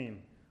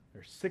 16,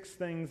 there's 6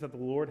 things that the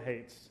Lord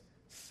hates,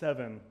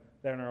 7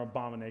 that are an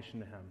abomination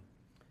to Him.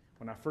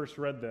 When I first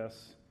read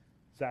this,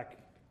 Zach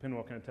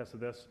Penwell can attest to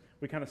this,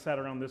 we kind of sat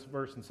around this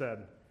verse and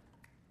said,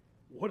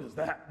 what does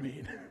that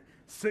mean?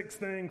 6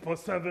 things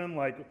plus 7,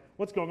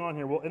 what's going on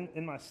here? Well,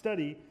 in my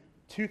study,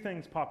 2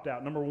 things popped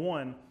out. Number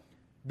 1,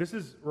 this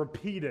is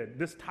repeated.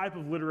 This type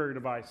of literary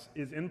device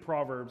is in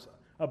Proverbs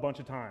a bunch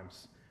of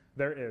times.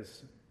 There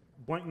is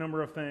blank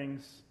number of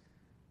things,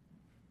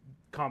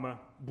 comma,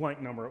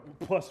 blank number,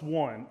 plus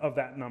 1 of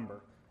that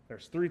number.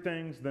 There's 3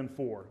 things, then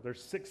 4.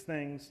 There's 6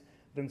 things,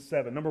 then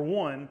 7. Number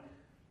 1,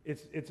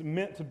 it's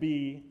meant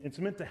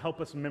to help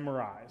us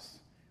memorize.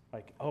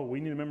 Like, oh, we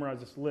need to memorize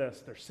this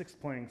list. There's 6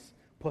 planks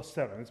plus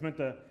 7. It's meant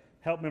to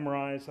help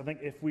memorize. I think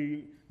if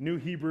we knew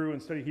Hebrew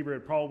and studied Hebrew,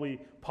 it'd probably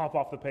pop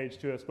off the page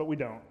to us, but we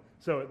don't.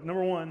 So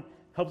number 1,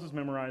 helps us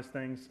memorize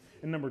things.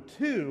 And number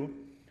 2,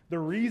 the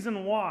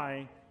reason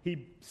why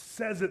he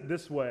says it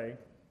this way,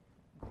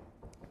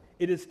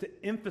 it is to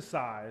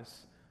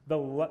emphasize the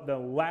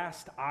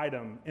last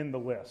item in the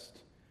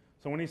list.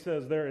 So when he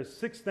says there is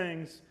 6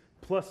 things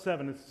plus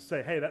 7, it's to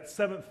say, hey, that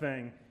 7th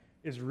thing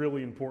is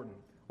really important.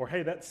 Or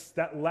hey,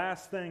 that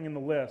last thing in the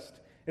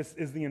list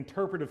is the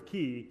interpretive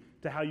key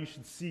to how you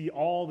should see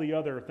all the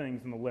other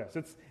things in the list.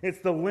 It's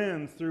the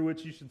lens through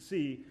which you should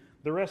see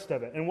the rest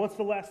of it. And what's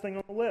the last thing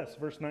on the list?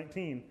 Verse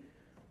 19.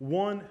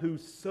 One who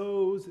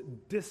sows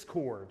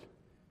discord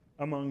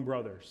among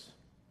brothers.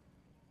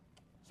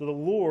 So the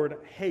Lord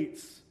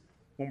hates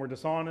when we're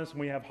dishonest,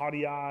 when we have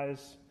haughty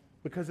eyes,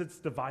 because it's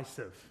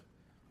divisive,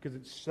 because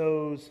it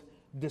sows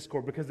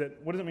discord. What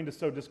does it mean to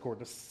sow discord?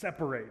 To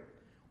separate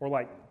or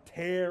like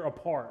tear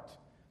apart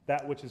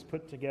that which is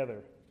put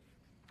together.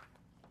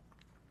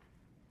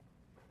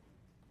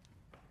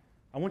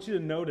 I want you to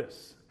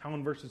notice how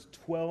in verses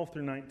 12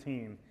 through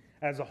 19,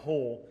 as a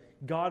whole,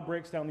 God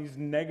breaks down these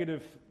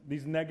negative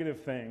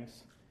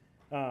things,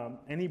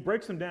 and he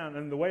breaks them down.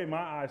 And the way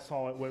my eyes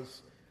saw it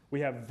was, we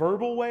have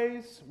verbal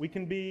ways we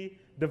can be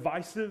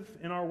divisive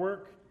in our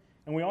work,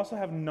 and we also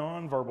have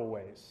nonverbal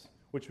ways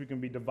which we can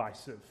be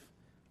divisive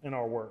in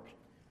our work.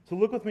 So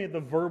look with me at the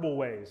verbal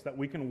ways that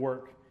we can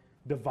work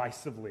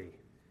divisively.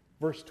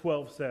 Verse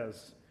 12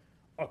 says,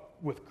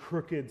 with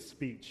crooked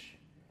speech.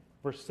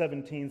 Verse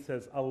 17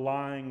 says, a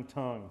lying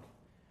tongue.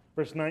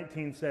 Verse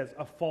 19 says,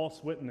 a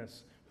false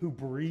witness who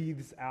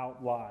breathes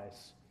out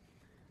lies.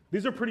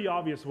 These are pretty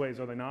obvious ways,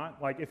 are they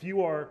not? Like if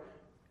you are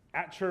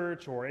at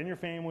church or in your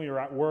family or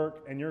at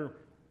work and you're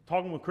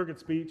talking with crooked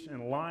speech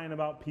and lying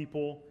about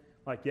people,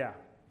 like, yeah,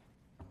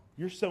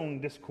 you're sowing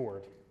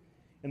discord.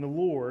 And the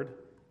Lord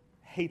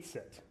hates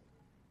it.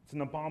 It's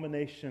an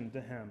abomination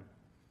to him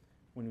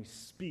when we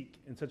speak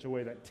in such a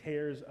way that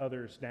tears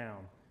others down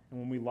and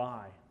when we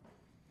lie.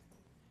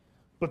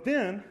 But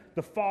then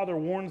the Father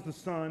warns the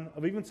Son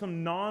of even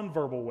some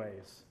nonverbal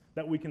ways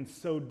that we can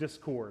sow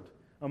discord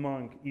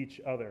among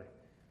each other.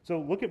 So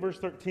look at verse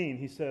 13.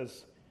 He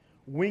says,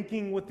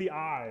 winking with the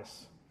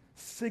eyes,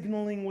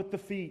 signaling with the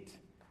feet,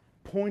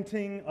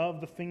 pointing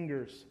of the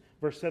fingers.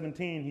 Verse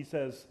 17, he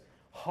says,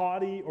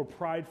 haughty or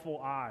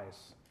prideful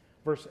eyes.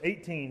 Verse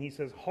 18, he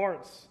says,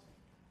 hearts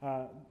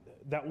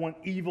that want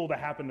evil to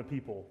happen to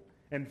people,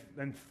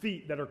 and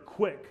feet that are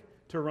quick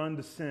to run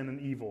to sin and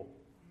evil.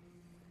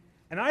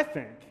 And I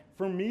think,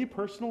 for me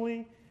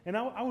personally, and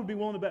I would be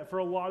willing to bet for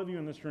a lot of you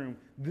in this room,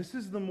 this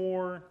is the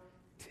more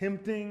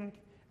tempting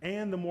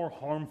and the more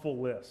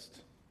harmful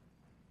list.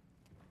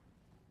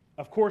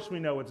 Of course we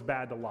know it's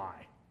bad to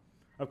lie.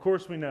 Of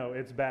course we know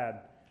it's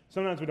bad.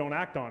 Sometimes we don't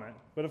act on it,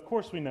 but of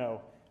course we know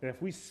that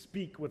if we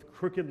speak with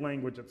crooked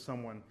language at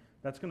someone,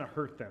 that's going to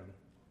hurt them.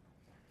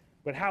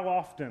 But how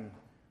often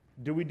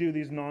do we do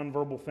these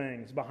nonverbal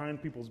things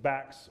behind people's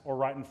backs or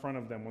right in front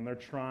of them when they're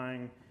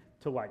trying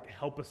to like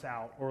help us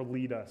out or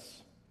lead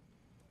us?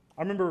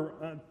 I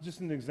remember, just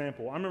an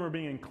example, I remember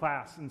being in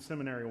class in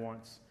seminary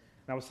once,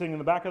 and I was sitting in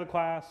the back of the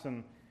class,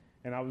 and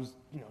I was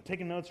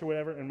taking notes or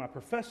whatever, and my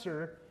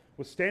professor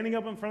was standing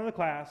up in front of the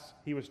class.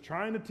 He was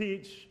trying to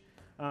teach.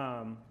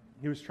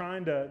 He was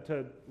trying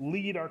to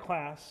lead our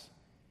class,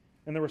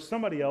 and there was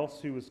somebody else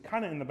who was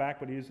kind of in the back,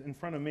 but he was in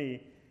front of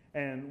me,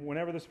 and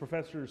whenever this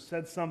professor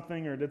said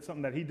something or did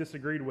something that he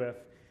disagreed with,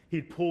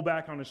 he'd pull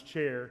back on his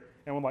chair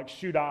and would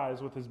shoot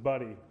eyes with his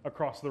buddy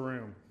across the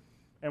room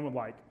and would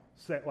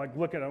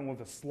look at him with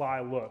a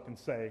sly look and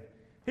say,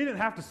 he didn't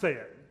have to say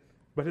it,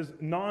 but his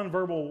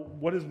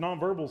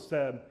nonverbal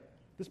said,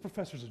 this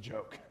professor's a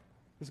joke.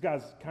 This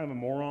guy's kind of a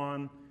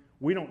moron.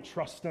 We don't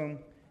trust him.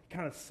 He'd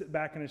kind of sit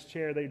back in his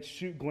chair. They'd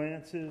shoot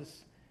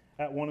glances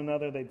at one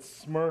another. They'd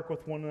smirk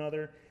with one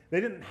another.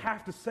 They didn't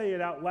have to say it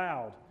out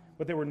loud,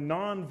 but they were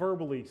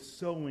non-verbally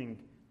sowing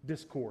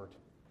discord.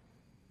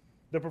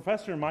 The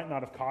professor might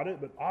not have caught it,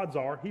 but odds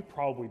are he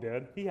probably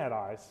did. He had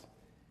eyes.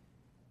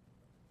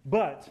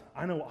 But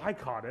I know I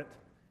caught it,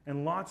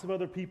 and lots of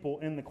other people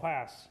in the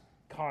class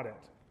caught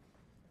it.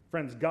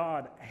 Friends,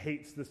 God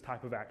hates this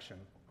type of action.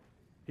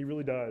 He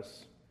really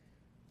does.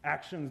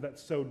 Actions that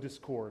sow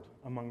discord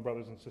among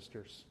brothers and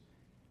sisters.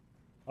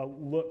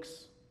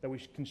 Looks that we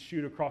can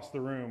shoot across the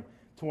room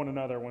to one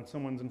another when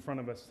someone's in front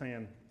of us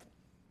saying,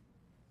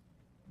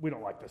 we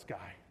don't like this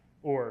guy.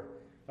 Or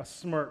a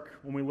smirk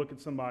when we look at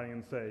somebody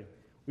and say,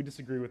 we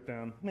disagree with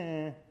them.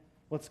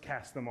 Let's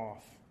cast them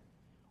off.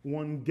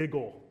 One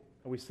giggle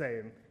that we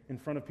say in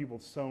front of people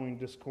sowing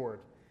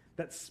discord.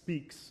 That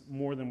speaks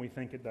more than we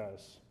think it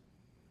does.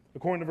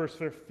 According to verse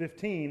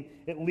 15,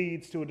 it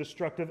leads to a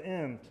destructive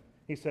end.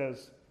 He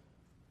says,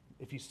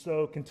 if you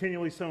sow,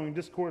 continually sowing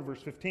discord,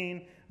 verse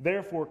 15,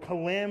 therefore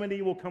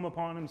calamity will come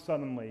upon him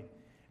suddenly.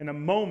 In a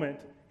moment,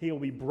 he will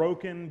be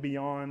broken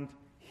beyond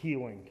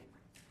healing.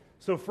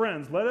 So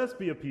friends, let us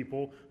be a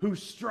people who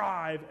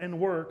strive and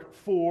work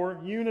for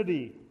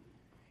unity.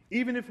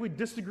 Even if we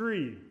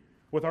disagree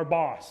with our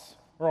boss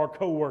or our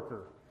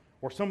coworker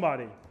or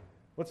somebody.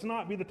 Let's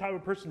not be the type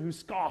of person who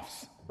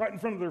scoffs right in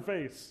front of their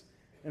face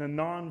in a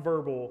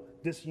nonverbal,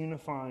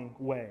 disunifying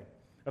way.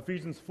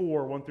 Ephesians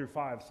 4, 1 through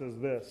 5 says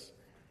this,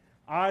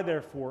 I,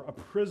 therefore, a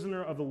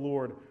prisoner of the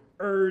Lord,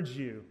 urge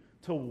you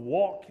to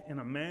walk in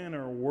a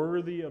manner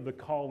worthy of the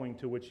calling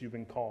to which you've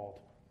been called,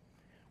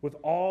 with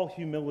all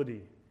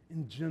humility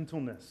and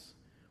gentleness,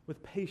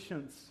 with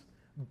patience,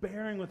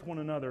 bearing with one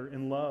another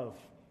in love,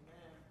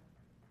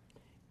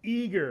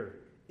 eager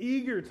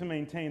to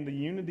maintain the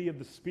unity of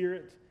the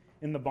Spirit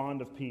in the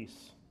bond of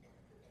peace.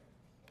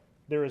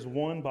 There is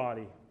one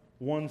body,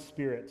 one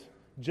Spirit,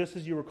 just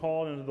as you were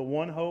called into the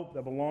one hope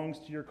that belongs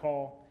to your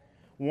call,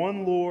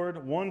 one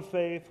Lord, one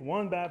faith,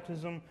 one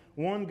baptism,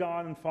 one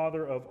God and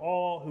Father of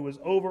all, who is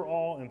over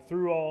all and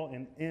through all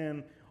and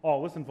in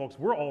all. Listen, folks,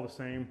 we're all the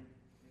same.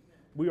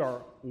 We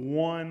are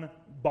one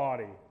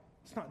body.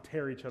 Let's not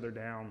tear each other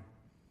down.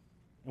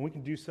 And we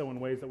can do so in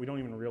ways that we don't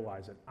even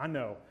realize it. I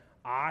know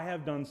I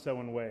have done so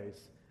in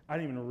ways I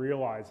didn't even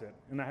realize it.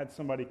 And I had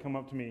somebody come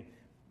up to me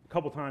a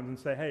couple times and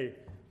say, hey,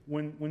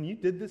 when you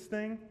did this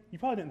thing, you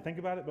probably didn't think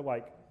about it, but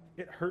like,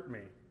 it hurt me.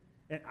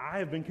 And I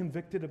have been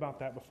convicted about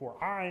that before.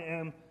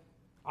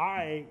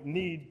 I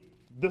need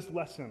this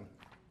lesson.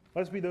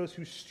 Let's be those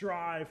who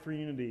strive for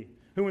unity,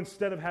 who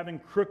instead of having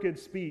crooked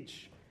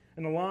speech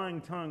and a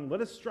lying tongue, let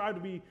us strive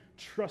to be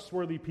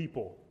trustworthy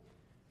people,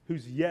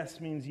 whose yes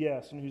means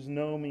yes and whose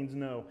no means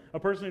no. A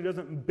person who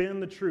doesn't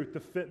bend the truth to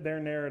fit their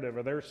narrative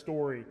or their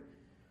story.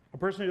 A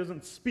person who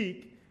doesn't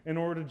speak in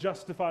order to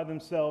justify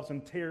themselves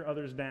and tear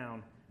others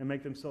down and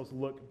make themselves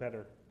look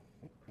better.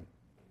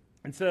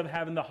 Instead of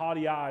having the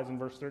haughty eyes in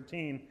verse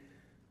 13,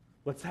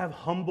 let's have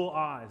humble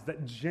eyes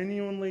that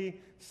genuinely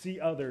see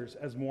others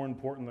as more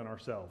important than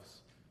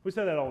ourselves. We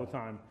say that all the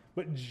time,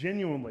 but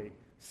genuinely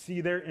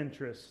see their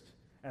interest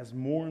as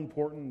more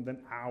important than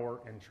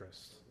our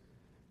interests.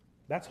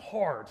 That's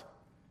hard.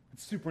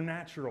 It's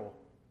supernatural.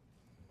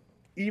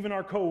 Even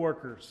our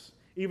coworkers,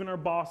 even our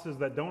bosses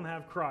that don't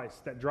have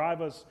Christ, that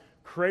drive us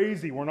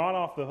crazy, we're not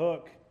off the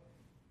hook.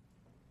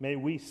 May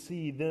we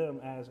see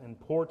them as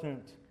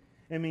important.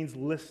 It means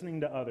listening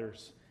to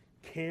others,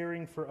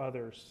 caring for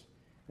others.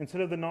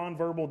 Instead of the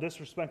nonverbal,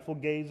 disrespectful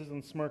gazes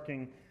and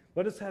smirking,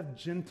 let us have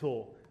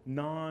gentle,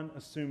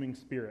 non-assuming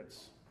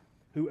spirits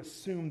who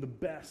assume the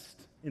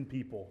best in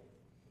people,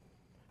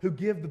 who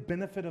give the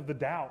benefit of the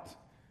doubt,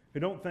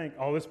 who don't think,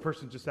 oh, this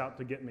person's just out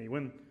to get me,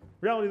 when in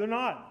reality they're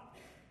not.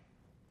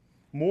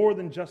 More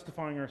than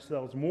justifying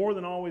ourselves, more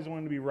than always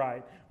wanting to be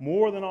right,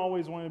 more than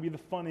always wanting to be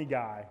the funny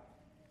guy,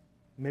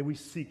 may we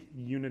seek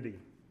unity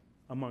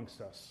amongst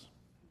us.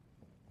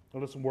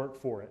 Let us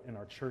work for it in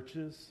our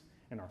churches,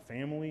 in our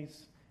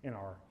families, in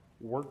our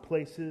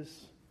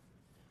workplaces,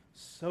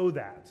 so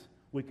that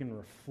we can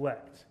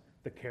reflect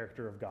the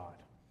character of God.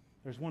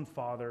 There's one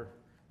Father,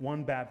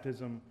 one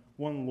baptism,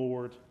 one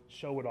Lord.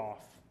 Show it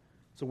off.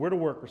 So we're to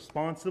work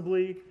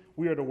responsibly,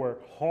 we are to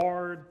work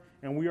hard,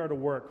 and we are to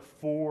work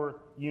for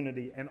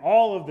unity. And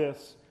all of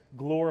this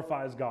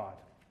glorifies God.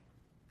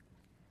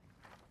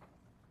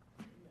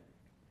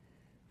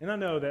 And I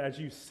know that as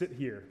you sit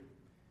here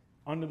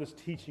under this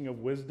teaching of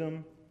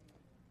wisdom,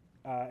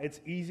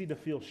 it's easy to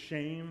feel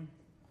shame.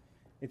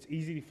 It's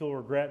easy to feel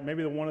regret.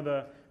 Maybe one of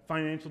the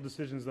financial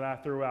decisions that I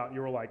threw out,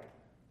 you were like,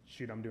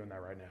 shoot, I'm doing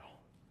that right now.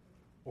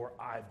 Or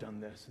I've done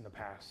this in the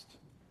past.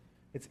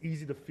 It's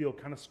easy to feel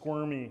kind of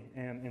squirmy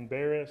and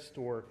embarrassed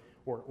or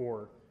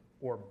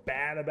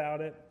bad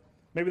about it.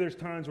 Maybe there's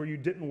times where you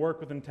didn't work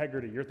with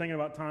integrity. You're thinking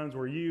about times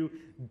where you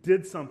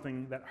did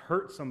something that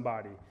hurt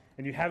somebody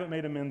and you haven't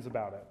made amends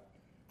about it.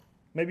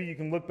 Maybe you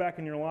can look back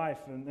in your life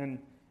and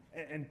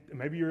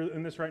maybe you're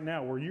in this right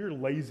now where you're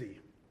lazy.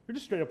 You're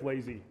just straight up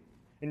lazy.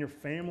 And your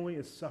family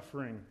is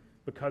suffering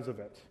because of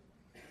it.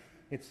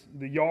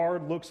 The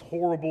yard looks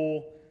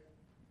horrible.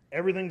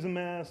 Everything's a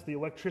mess. The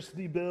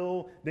electricity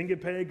bill didn't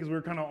get paid because we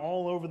were kind of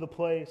all over the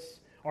place.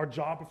 Our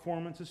job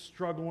performance is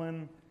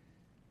struggling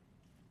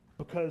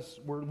because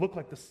we look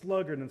like the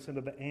sluggard instead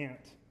of the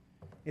ant.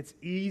 It's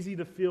easy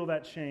to feel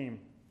that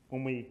shame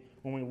when we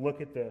look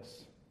at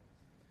this.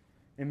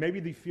 And maybe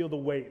you feel the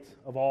weight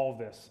of all of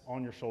this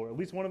on your shoulder. At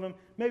least one of them,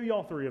 maybe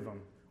all three of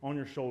them on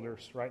your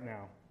shoulders right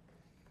now.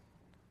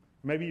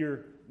 Maybe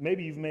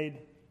you've made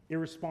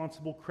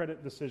irresponsible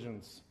credit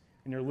decisions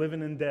and you're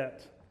living in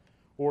debt,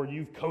 or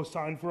you've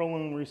co-signed for a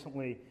loan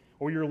recently,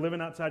 or you're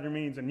living outside your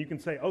means and you can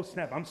say, oh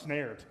snap, I'm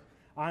snared.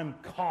 I'm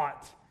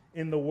caught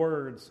in the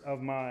words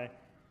of my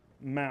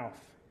mouth.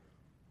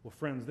 Well,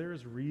 friends, there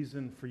is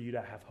reason for you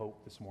to have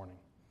hope this morning.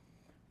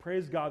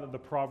 Praise God that the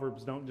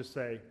Proverbs don't just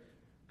say,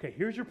 okay,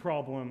 here's your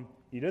problem.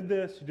 You did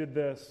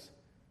this.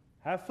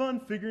 Have fun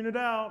figuring it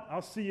out.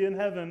 I'll see you in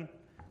heaven.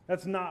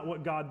 That's not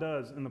what God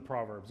does in the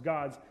Proverbs.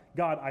 God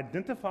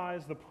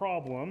identifies the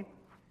problem.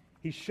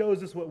 He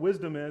shows us what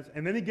wisdom is,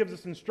 and then he gives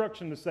us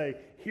instruction to say,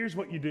 here's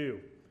what you do.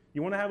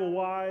 You want to have a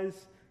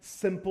wise,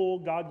 simple,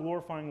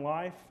 God-glorifying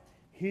life?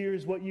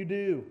 Here's what you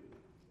do.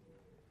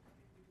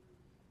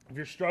 If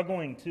you're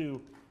struggling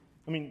to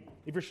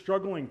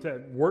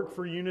work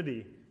for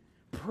unity,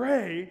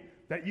 pray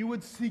that you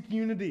would seek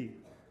unity,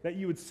 that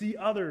you would see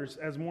others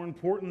as more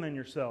important than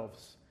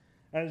yourselves,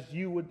 that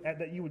you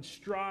would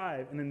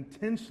strive and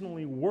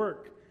intentionally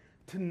work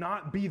to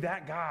not be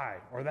that guy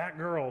or that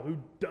girl who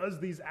does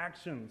these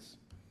actions.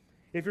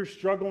 If you're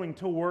struggling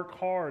to work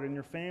hard in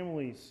your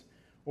families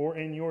or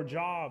in your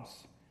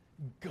jobs,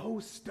 go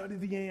study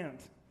the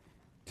ant.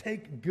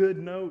 Take good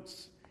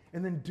notes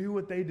and then do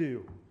what they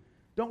do.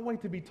 Don't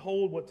wait to be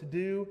told what to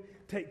do.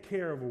 Take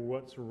care of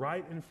what's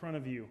right in front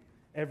of you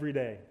every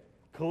day.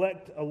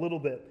 Collect a little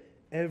bit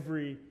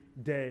every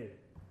day.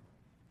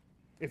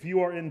 If you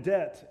are in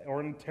debt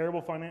or in a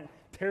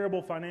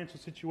terrible financial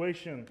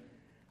situation,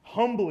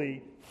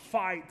 humbly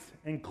fight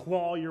and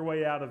claw your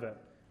way out of it.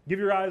 Give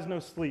your eyes no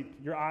sleep,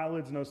 your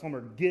eyelids no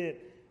slumber.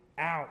 Get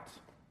out.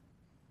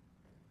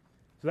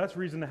 So that's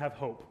reason to have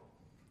hope.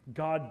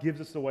 God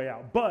gives us a way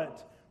out.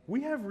 But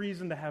we have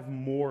reason to have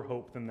more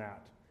hope than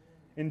that.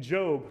 In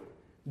Job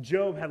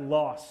had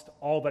lost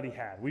all that he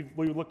had.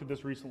 We looked at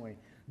this recently.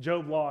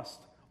 Job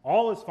lost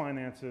all his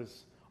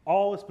finances,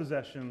 all his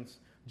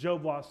possessions.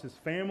 Job lost his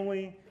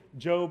family.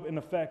 Job, in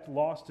effect,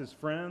 lost his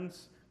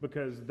friends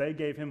because they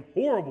gave him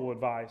horrible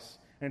advice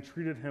and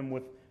treated him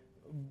with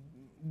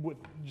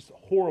just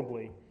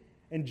horribly.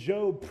 And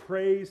Job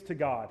prays to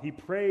God. He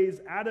prays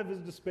out of his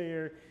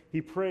despair.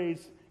 He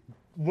prays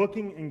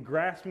looking and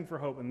grasping for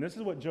hope. And this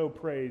is what Job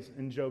prays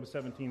in Job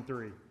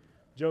 17:3.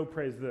 Job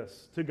prays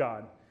this to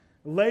God: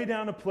 lay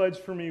down a pledge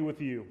for me with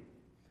you.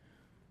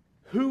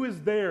 Who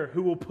is there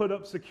who will put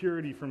up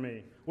security for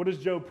me? What is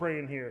Job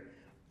praying here?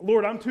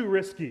 Lord, I'm too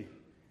risky.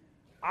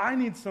 I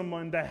need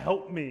someone to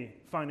help me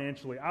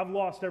financially. I've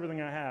lost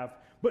everything I have,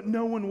 but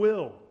no one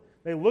will.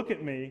 They look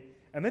at me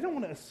and they don't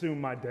want to assume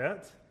my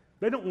debt.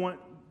 They don't want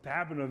to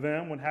happen to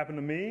them what happened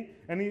to me.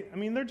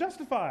 And they're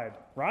justified,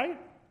 right?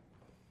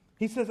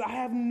 He says, I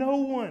have no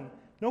one,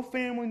 no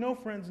family, no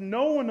friends,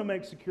 no one to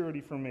make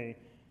security for me.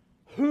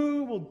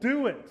 Who will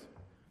do it?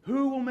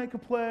 Who will make a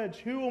pledge?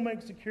 Who will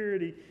make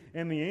security?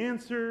 And the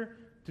answer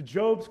to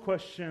Job's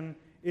question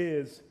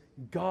is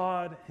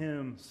God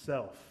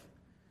himself.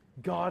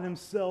 God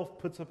himself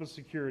puts up a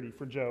security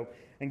for Job.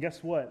 And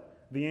guess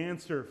what? The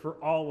answer for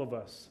all of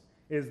us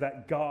is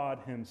that God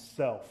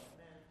himself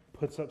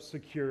puts up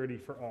security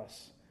for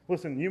us.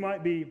 Listen, you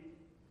might be,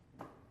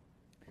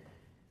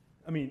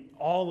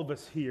 all of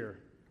us here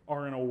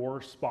are in a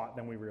worse spot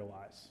than we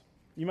realize.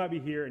 You might be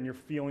here and you're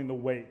feeling the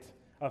weight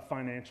of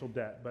financial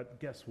debt, but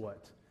guess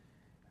what?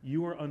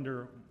 You are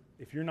under,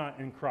 if you're not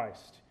in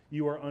Christ,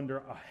 you are under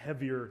a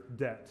heavier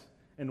debt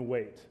and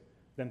weight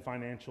than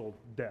financial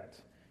debt.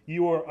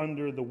 You are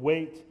under the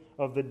weight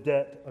of the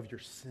debt of your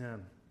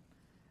sin.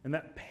 And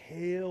that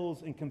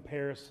pales in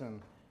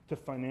comparison to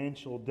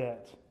financial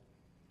debt.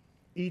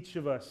 Each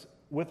of us,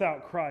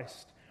 without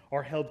Christ,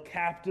 are held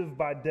captive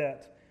by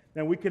debt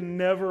that we can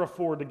never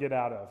afford to get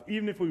out of.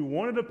 Even if we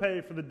wanted to pay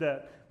for the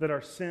debt that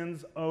our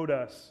sins owed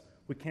us,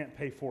 we can't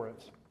pay for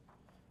it.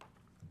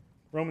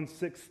 Romans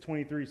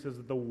 6:23 says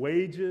that the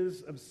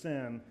wages of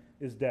sin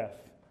is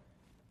death.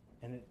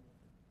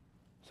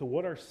 So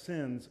what our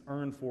sins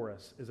earn for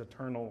us is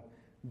eternal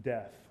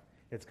death.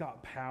 It's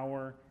got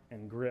power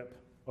and grip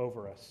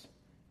over us.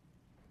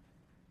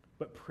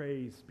 But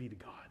praise be to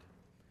God.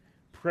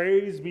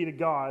 Praise be to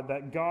God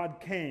that God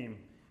came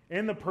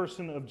in the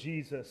person of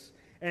Jesus.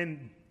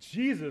 And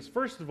Jesus,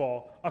 first of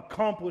all,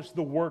 accomplished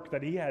the work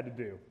that he had to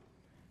do.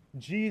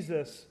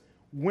 Jesus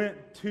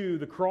went to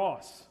the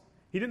cross.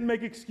 He didn't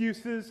make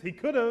excuses. He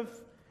could have.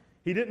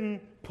 He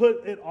didn't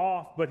put it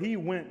off, but he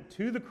went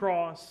to the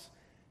cross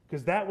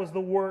because that was the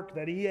work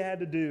that he had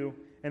to do.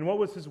 And what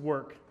was his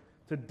work?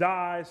 To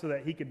die so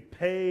that he could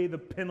pay the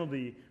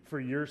penalty for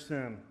your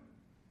sin.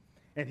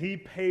 And he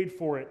paid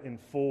for it in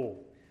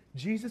full.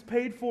 Jesus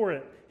paid for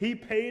it. He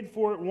paid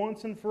for it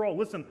once and for all.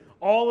 Listen,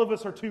 all of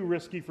us are too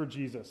risky for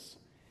Jesus.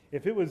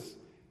 If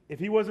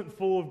he wasn't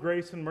full of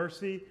grace and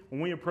mercy,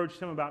 when we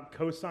approached him about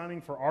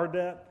co-signing for our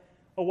debt,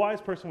 a wise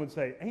person would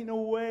say, ain't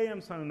no way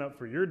I'm signing up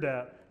for your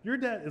debt. Your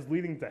debt is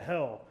leading to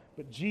hell.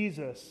 But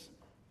Jesus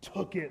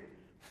took it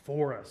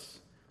for us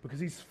because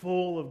he's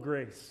full of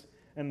grace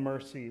and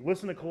mercy.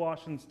 Listen to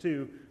Colossians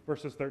 2,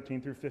 verses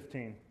 13 through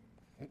 15.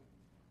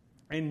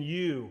 And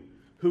you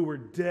who were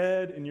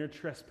dead in your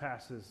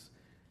trespasses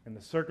and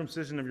the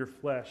circumcision of your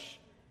flesh,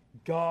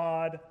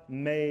 God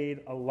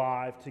made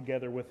alive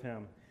together with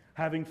him,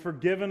 having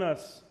forgiven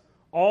us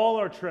all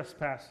our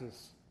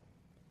trespasses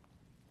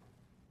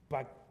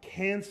by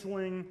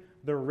canceling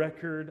the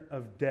record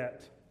of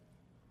debt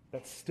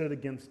that stood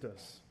against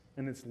us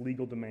and its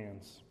legal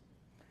demands.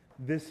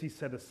 This he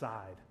set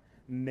aside,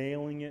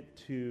 nailing it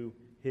to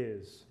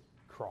his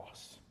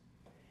cross.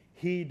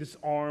 He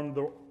disarmed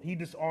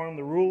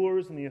the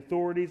rulers and the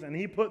authorities, and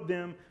he put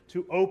them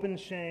to open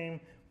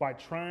shame by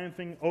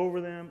triumphing over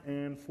them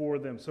and for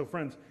them. So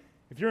friends,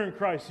 if you're in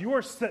Christ, you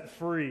are set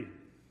free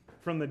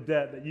from the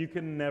debt that you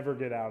can never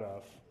get out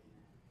of.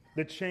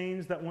 The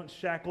chains that once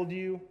shackled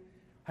you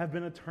have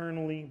been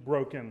eternally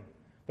broken.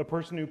 The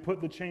person who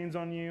put the chains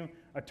on you,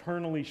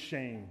 eternally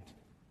shamed.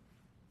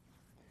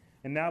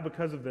 And now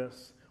because of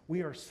this,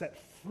 we are set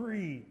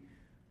free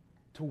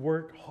to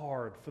work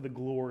hard for the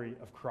glory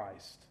of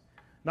Christ.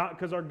 Not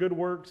because our good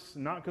works,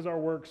 not because our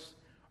works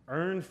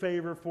earn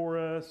favor for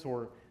us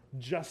or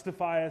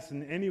justify us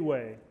in any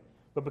way,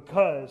 but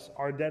because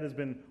our debt has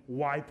been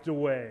wiped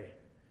away.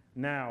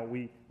 Now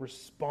we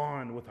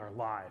respond with our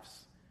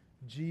lives.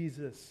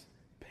 Jesus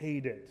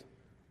paid it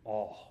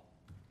all,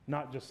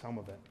 not just some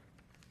of it.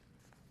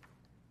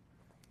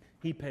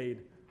 He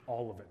paid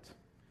all of it.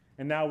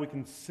 And now we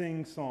can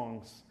sing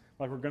songs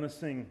like we're going to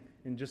sing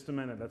in just a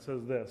minute that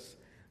says this: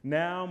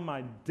 now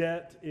my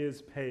debt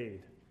is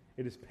paid.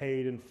 It is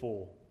paid in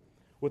full.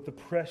 With the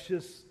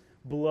precious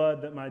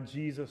blood that my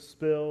Jesus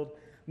spilled,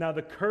 now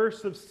the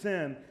curse of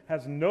sin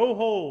has no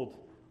hold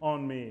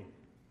on me.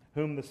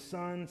 Whom the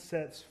Son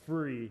sets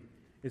free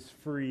is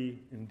free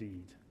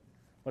indeed.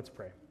 Let's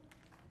pray.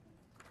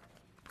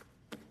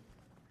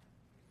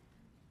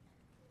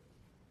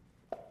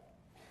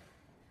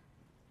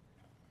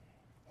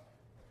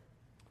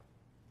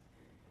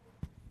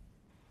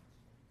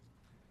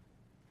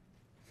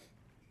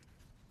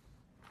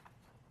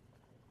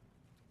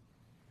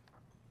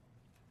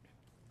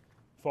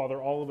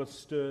 Father, all of us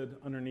stood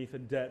underneath a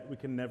debt we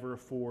can never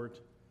afford,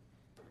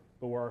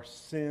 but where our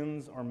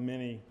sins are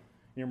many,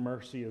 your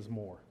mercy is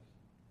more.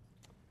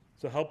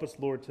 So help us,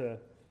 Lord, to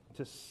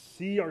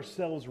see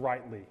ourselves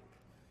rightly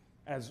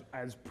as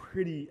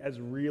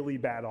really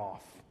bad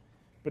off,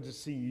 but to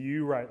see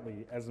you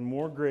rightly as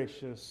more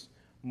gracious,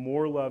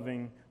 more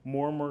loving,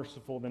 more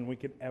merciful than we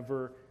could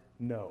ever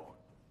know.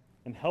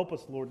 And help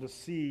us, Lord,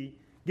 to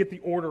get the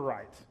order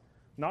right,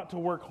 not to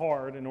work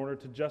hard in order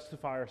to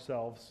justify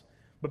ourselves,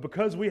 but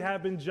because we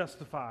have been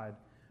justified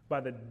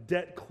by the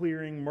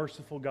debt-clearing,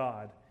 merciful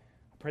God,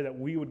 I pray that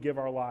we would give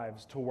our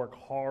lives to work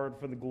hard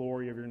for the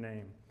glory of your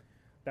name,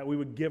 that we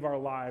would give our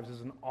lives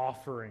as an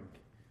offering,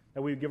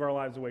 that we would give our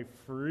lives away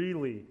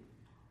freely.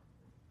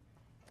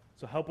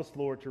 So help us,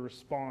 Lord, to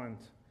respond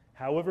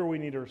however we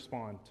need to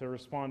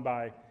respond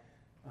by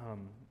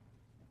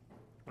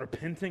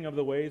repenting of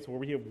the ways where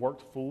we have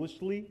worked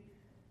foolishly,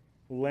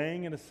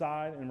 laying it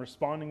aside and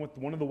responding with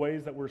one of the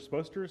ways that we're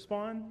supposed to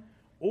respond,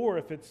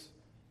 or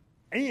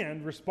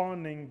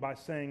responding by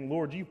saying,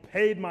 Lord, you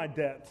paid my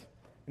debt,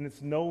 and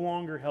it's no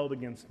longer held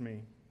against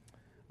me.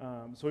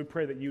 So we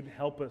pray that you'd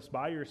help us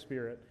by your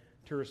Spirit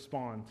to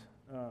respond,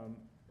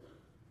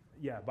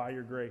 by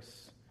your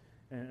grace,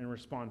 and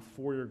respond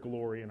for your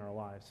glory in our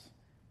lives.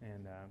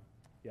 And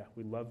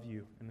we love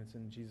you, and it's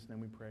in Jesus'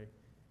 name we pray.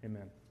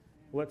 Amen.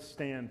 Let's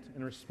stand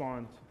and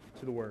respond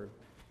to the word.